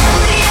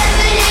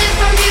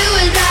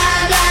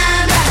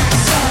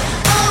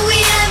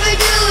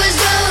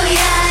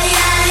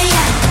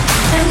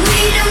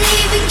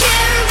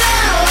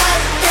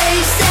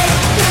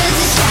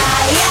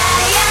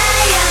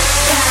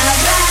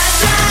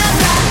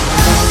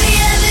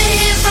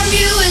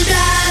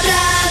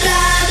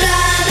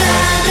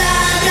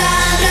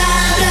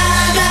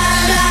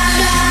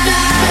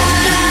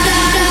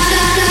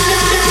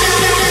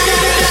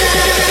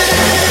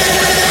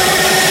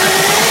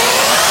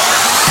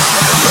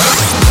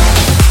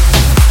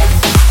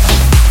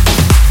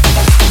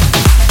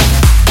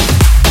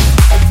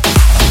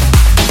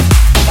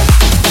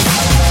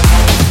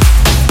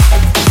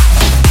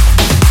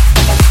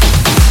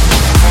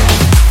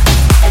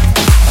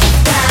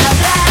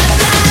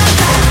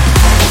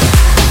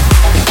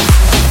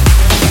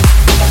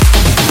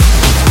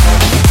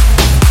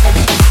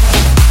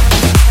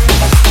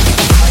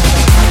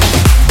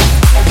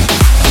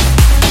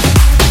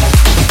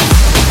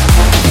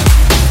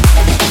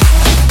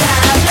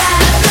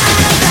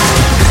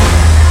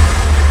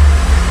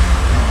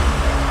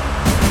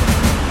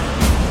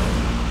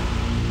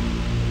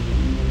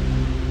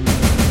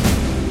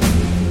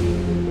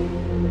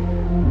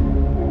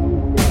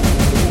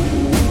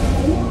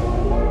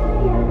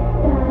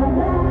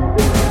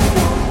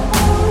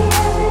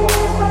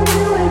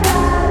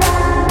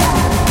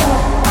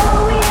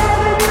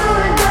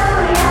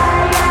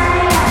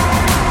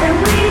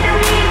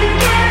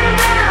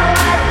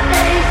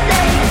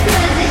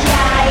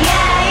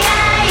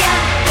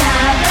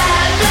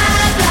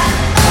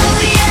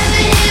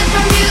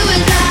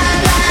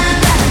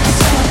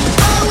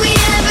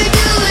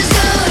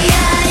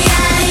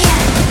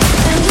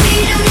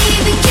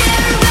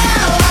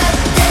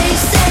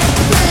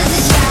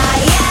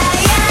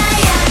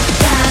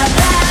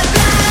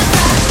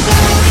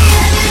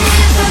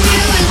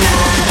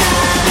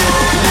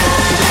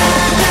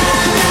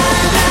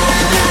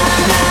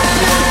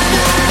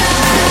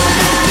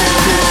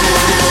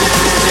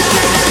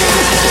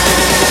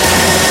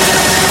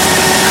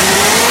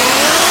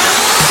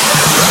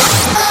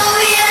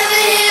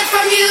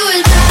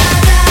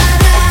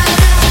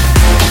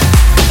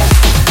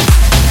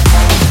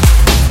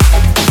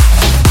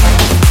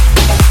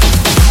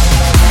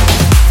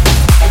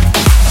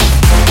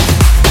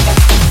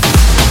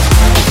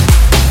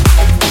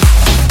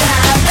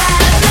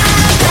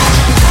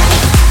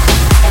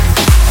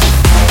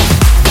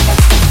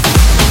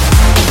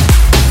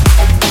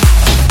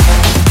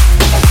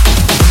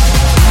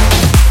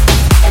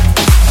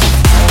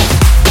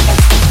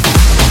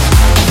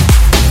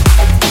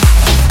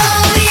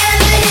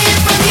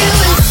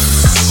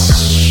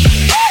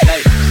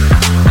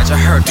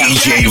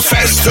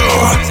 Festo.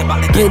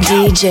 Your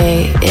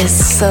DJ is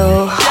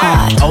so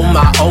hot.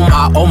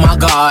 Oh my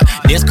God.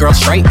 This girl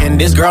straight and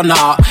this girl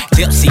nah.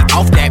 Tipsy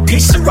off that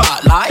piece of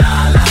rock like.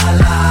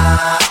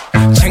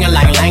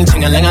 Ching-a-lang-lang,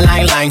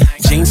 ching-a-lang-a-lang-lang.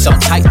 Jeans so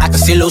tight I can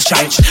see loose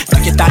change.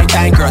 Do your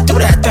thing, girl, do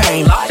that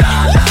thing like.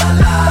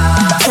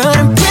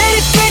 I'm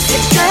pretty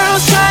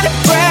girls trying to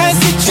press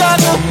each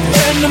other,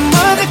 and the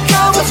mother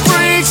cover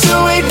freaks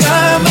who ain't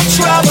done my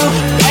trouble.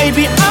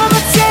 Baby, I'ma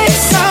take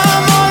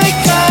some only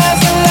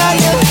cause I love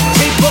you.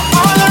 People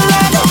all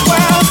around the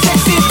world,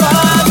 sexy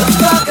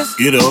motherfuckers.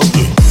 Get up.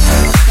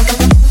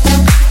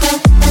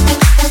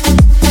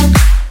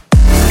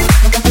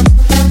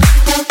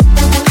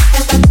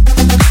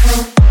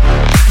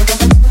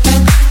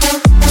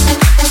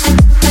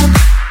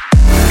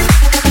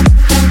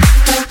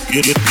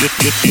 Get up.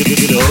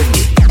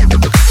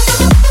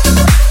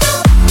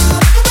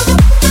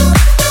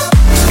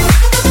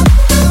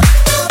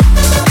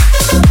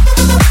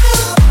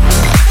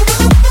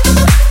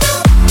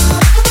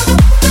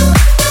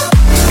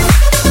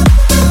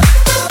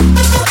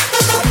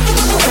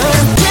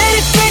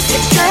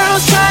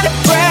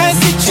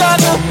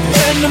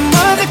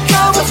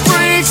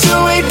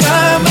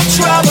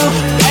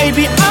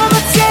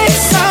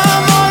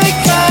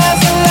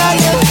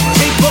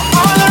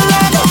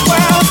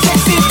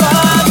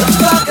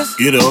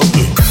 Get up.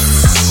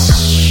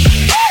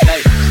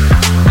 Hey,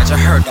 let your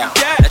hair down.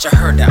 Let your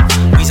hair down.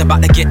 We's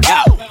about to get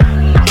out.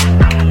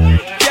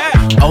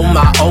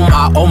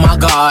 Oh my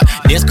God.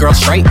 This girl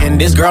straight and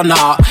this girl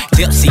nah.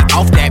 Tipsy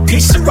off that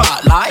piece of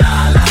rock like.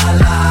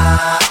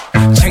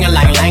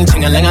 Ching-a-lang-lang,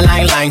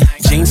 ching-a-lang-a-lang-lang.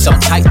 Jeans so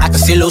tight I can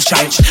see loose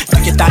change.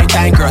 Do your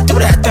thing, girl, do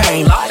that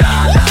thing like.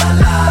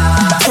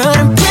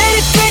 I'm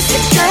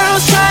pretty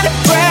girls trying to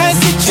press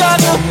each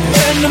other,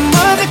 and the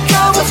mother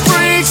cover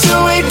freaks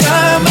who ain't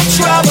done my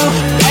trouble.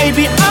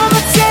 Baby,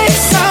 I'ma take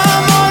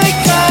some only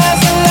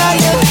cause I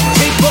love you.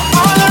 People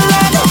all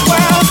around the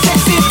world,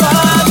 sexy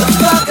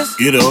motherfuckers.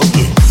 Get up.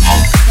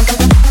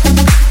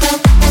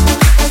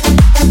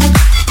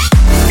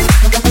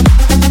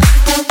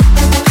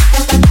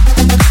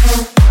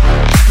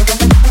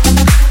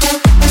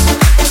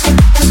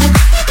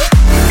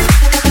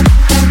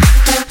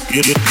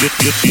 Get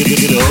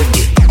up.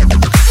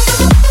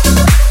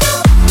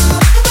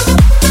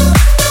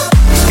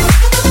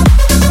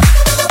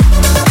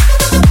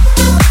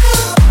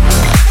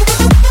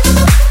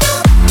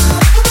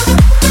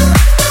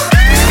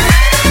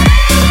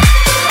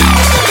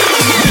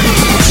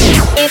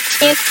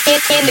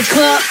 In the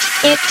club,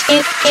 it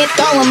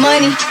throwing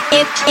money.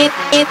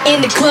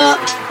 In the club,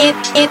 it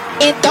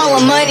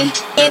throwing money.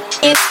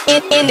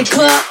 In the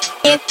club,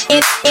 it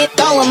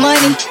throwing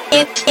money.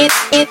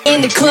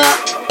 In the club,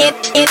 it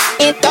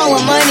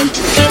throwing money.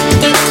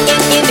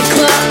 In the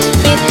club,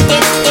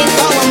 it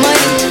throwing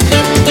money.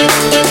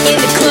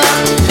 In the club,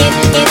 it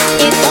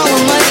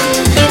throwing money.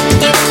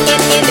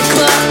 In the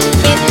club,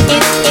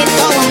 it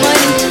throwing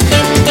money.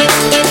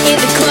 In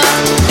the club,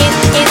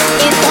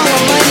 it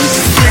throwing money.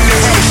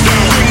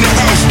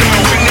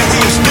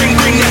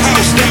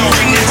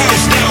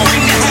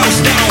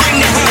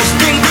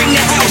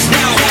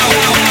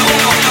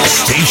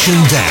 Station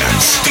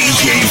Dance.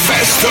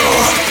 DJFESTO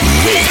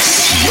makes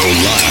your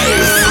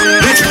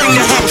life. Let's bring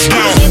the house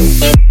down.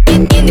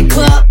 In the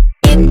club,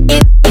 it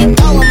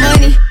throwing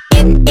money.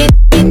 In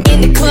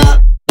the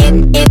club,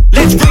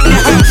 let's bring the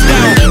house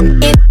down.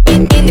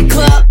 In the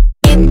club,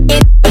 it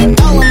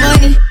throwing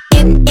money.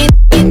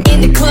 In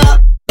the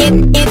club,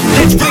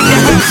 let's bring the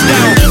house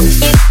down.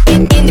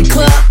 In the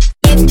club,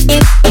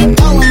 it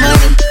throwing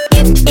money.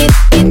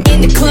 In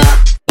the club,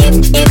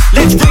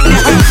 let's bring the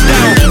house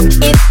down.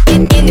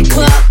 In the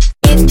club,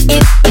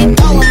 it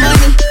throwing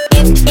money.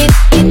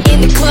 In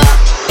the club,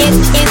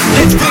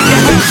 let's bring the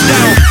house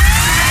down. In the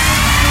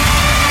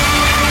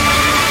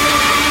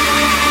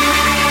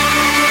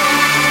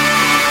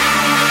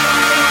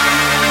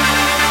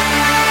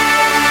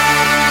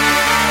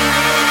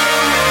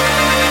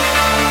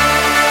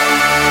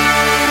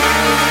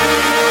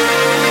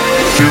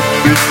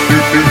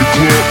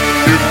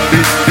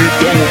club, it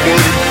throwing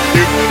money.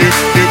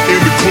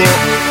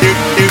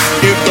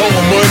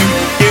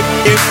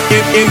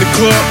 In the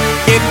club, it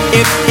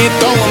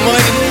throwing money.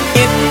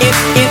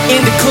 In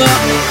the club, it throwing money. In the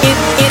club,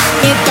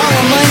 it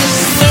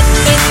throwing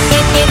money.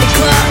 in the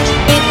club,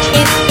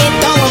 it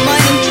throwing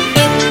money.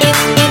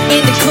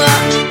 In the club,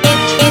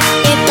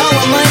 it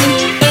throwing money.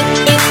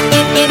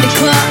 In the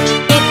club,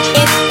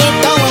 it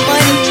throwing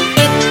money.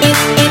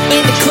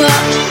 In the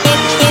club, it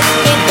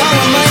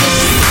throwing money.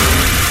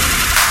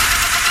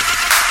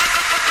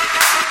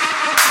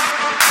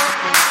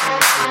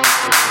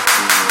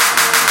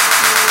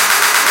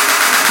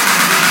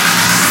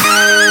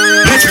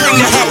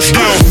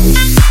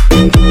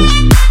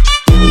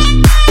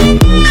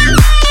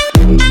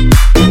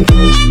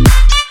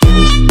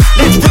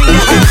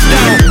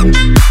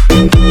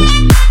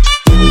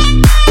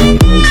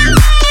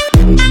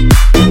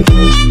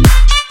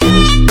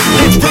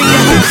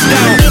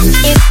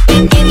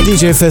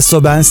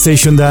 DJFESTO ben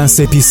Station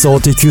Dance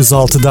Episode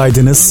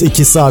 206'daydınız.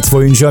 2 saat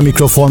boyunca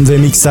mikrofon ve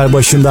mikser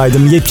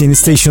başındaydım. Yepyeni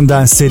Station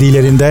Dance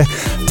serilerinde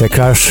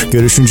tekrar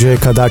görüşünceye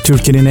kadar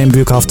Türkiye'nin en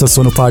büyük hafta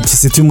sonu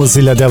partisi tüm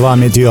hızıyla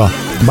devam ediyor.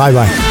 Bye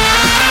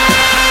bye.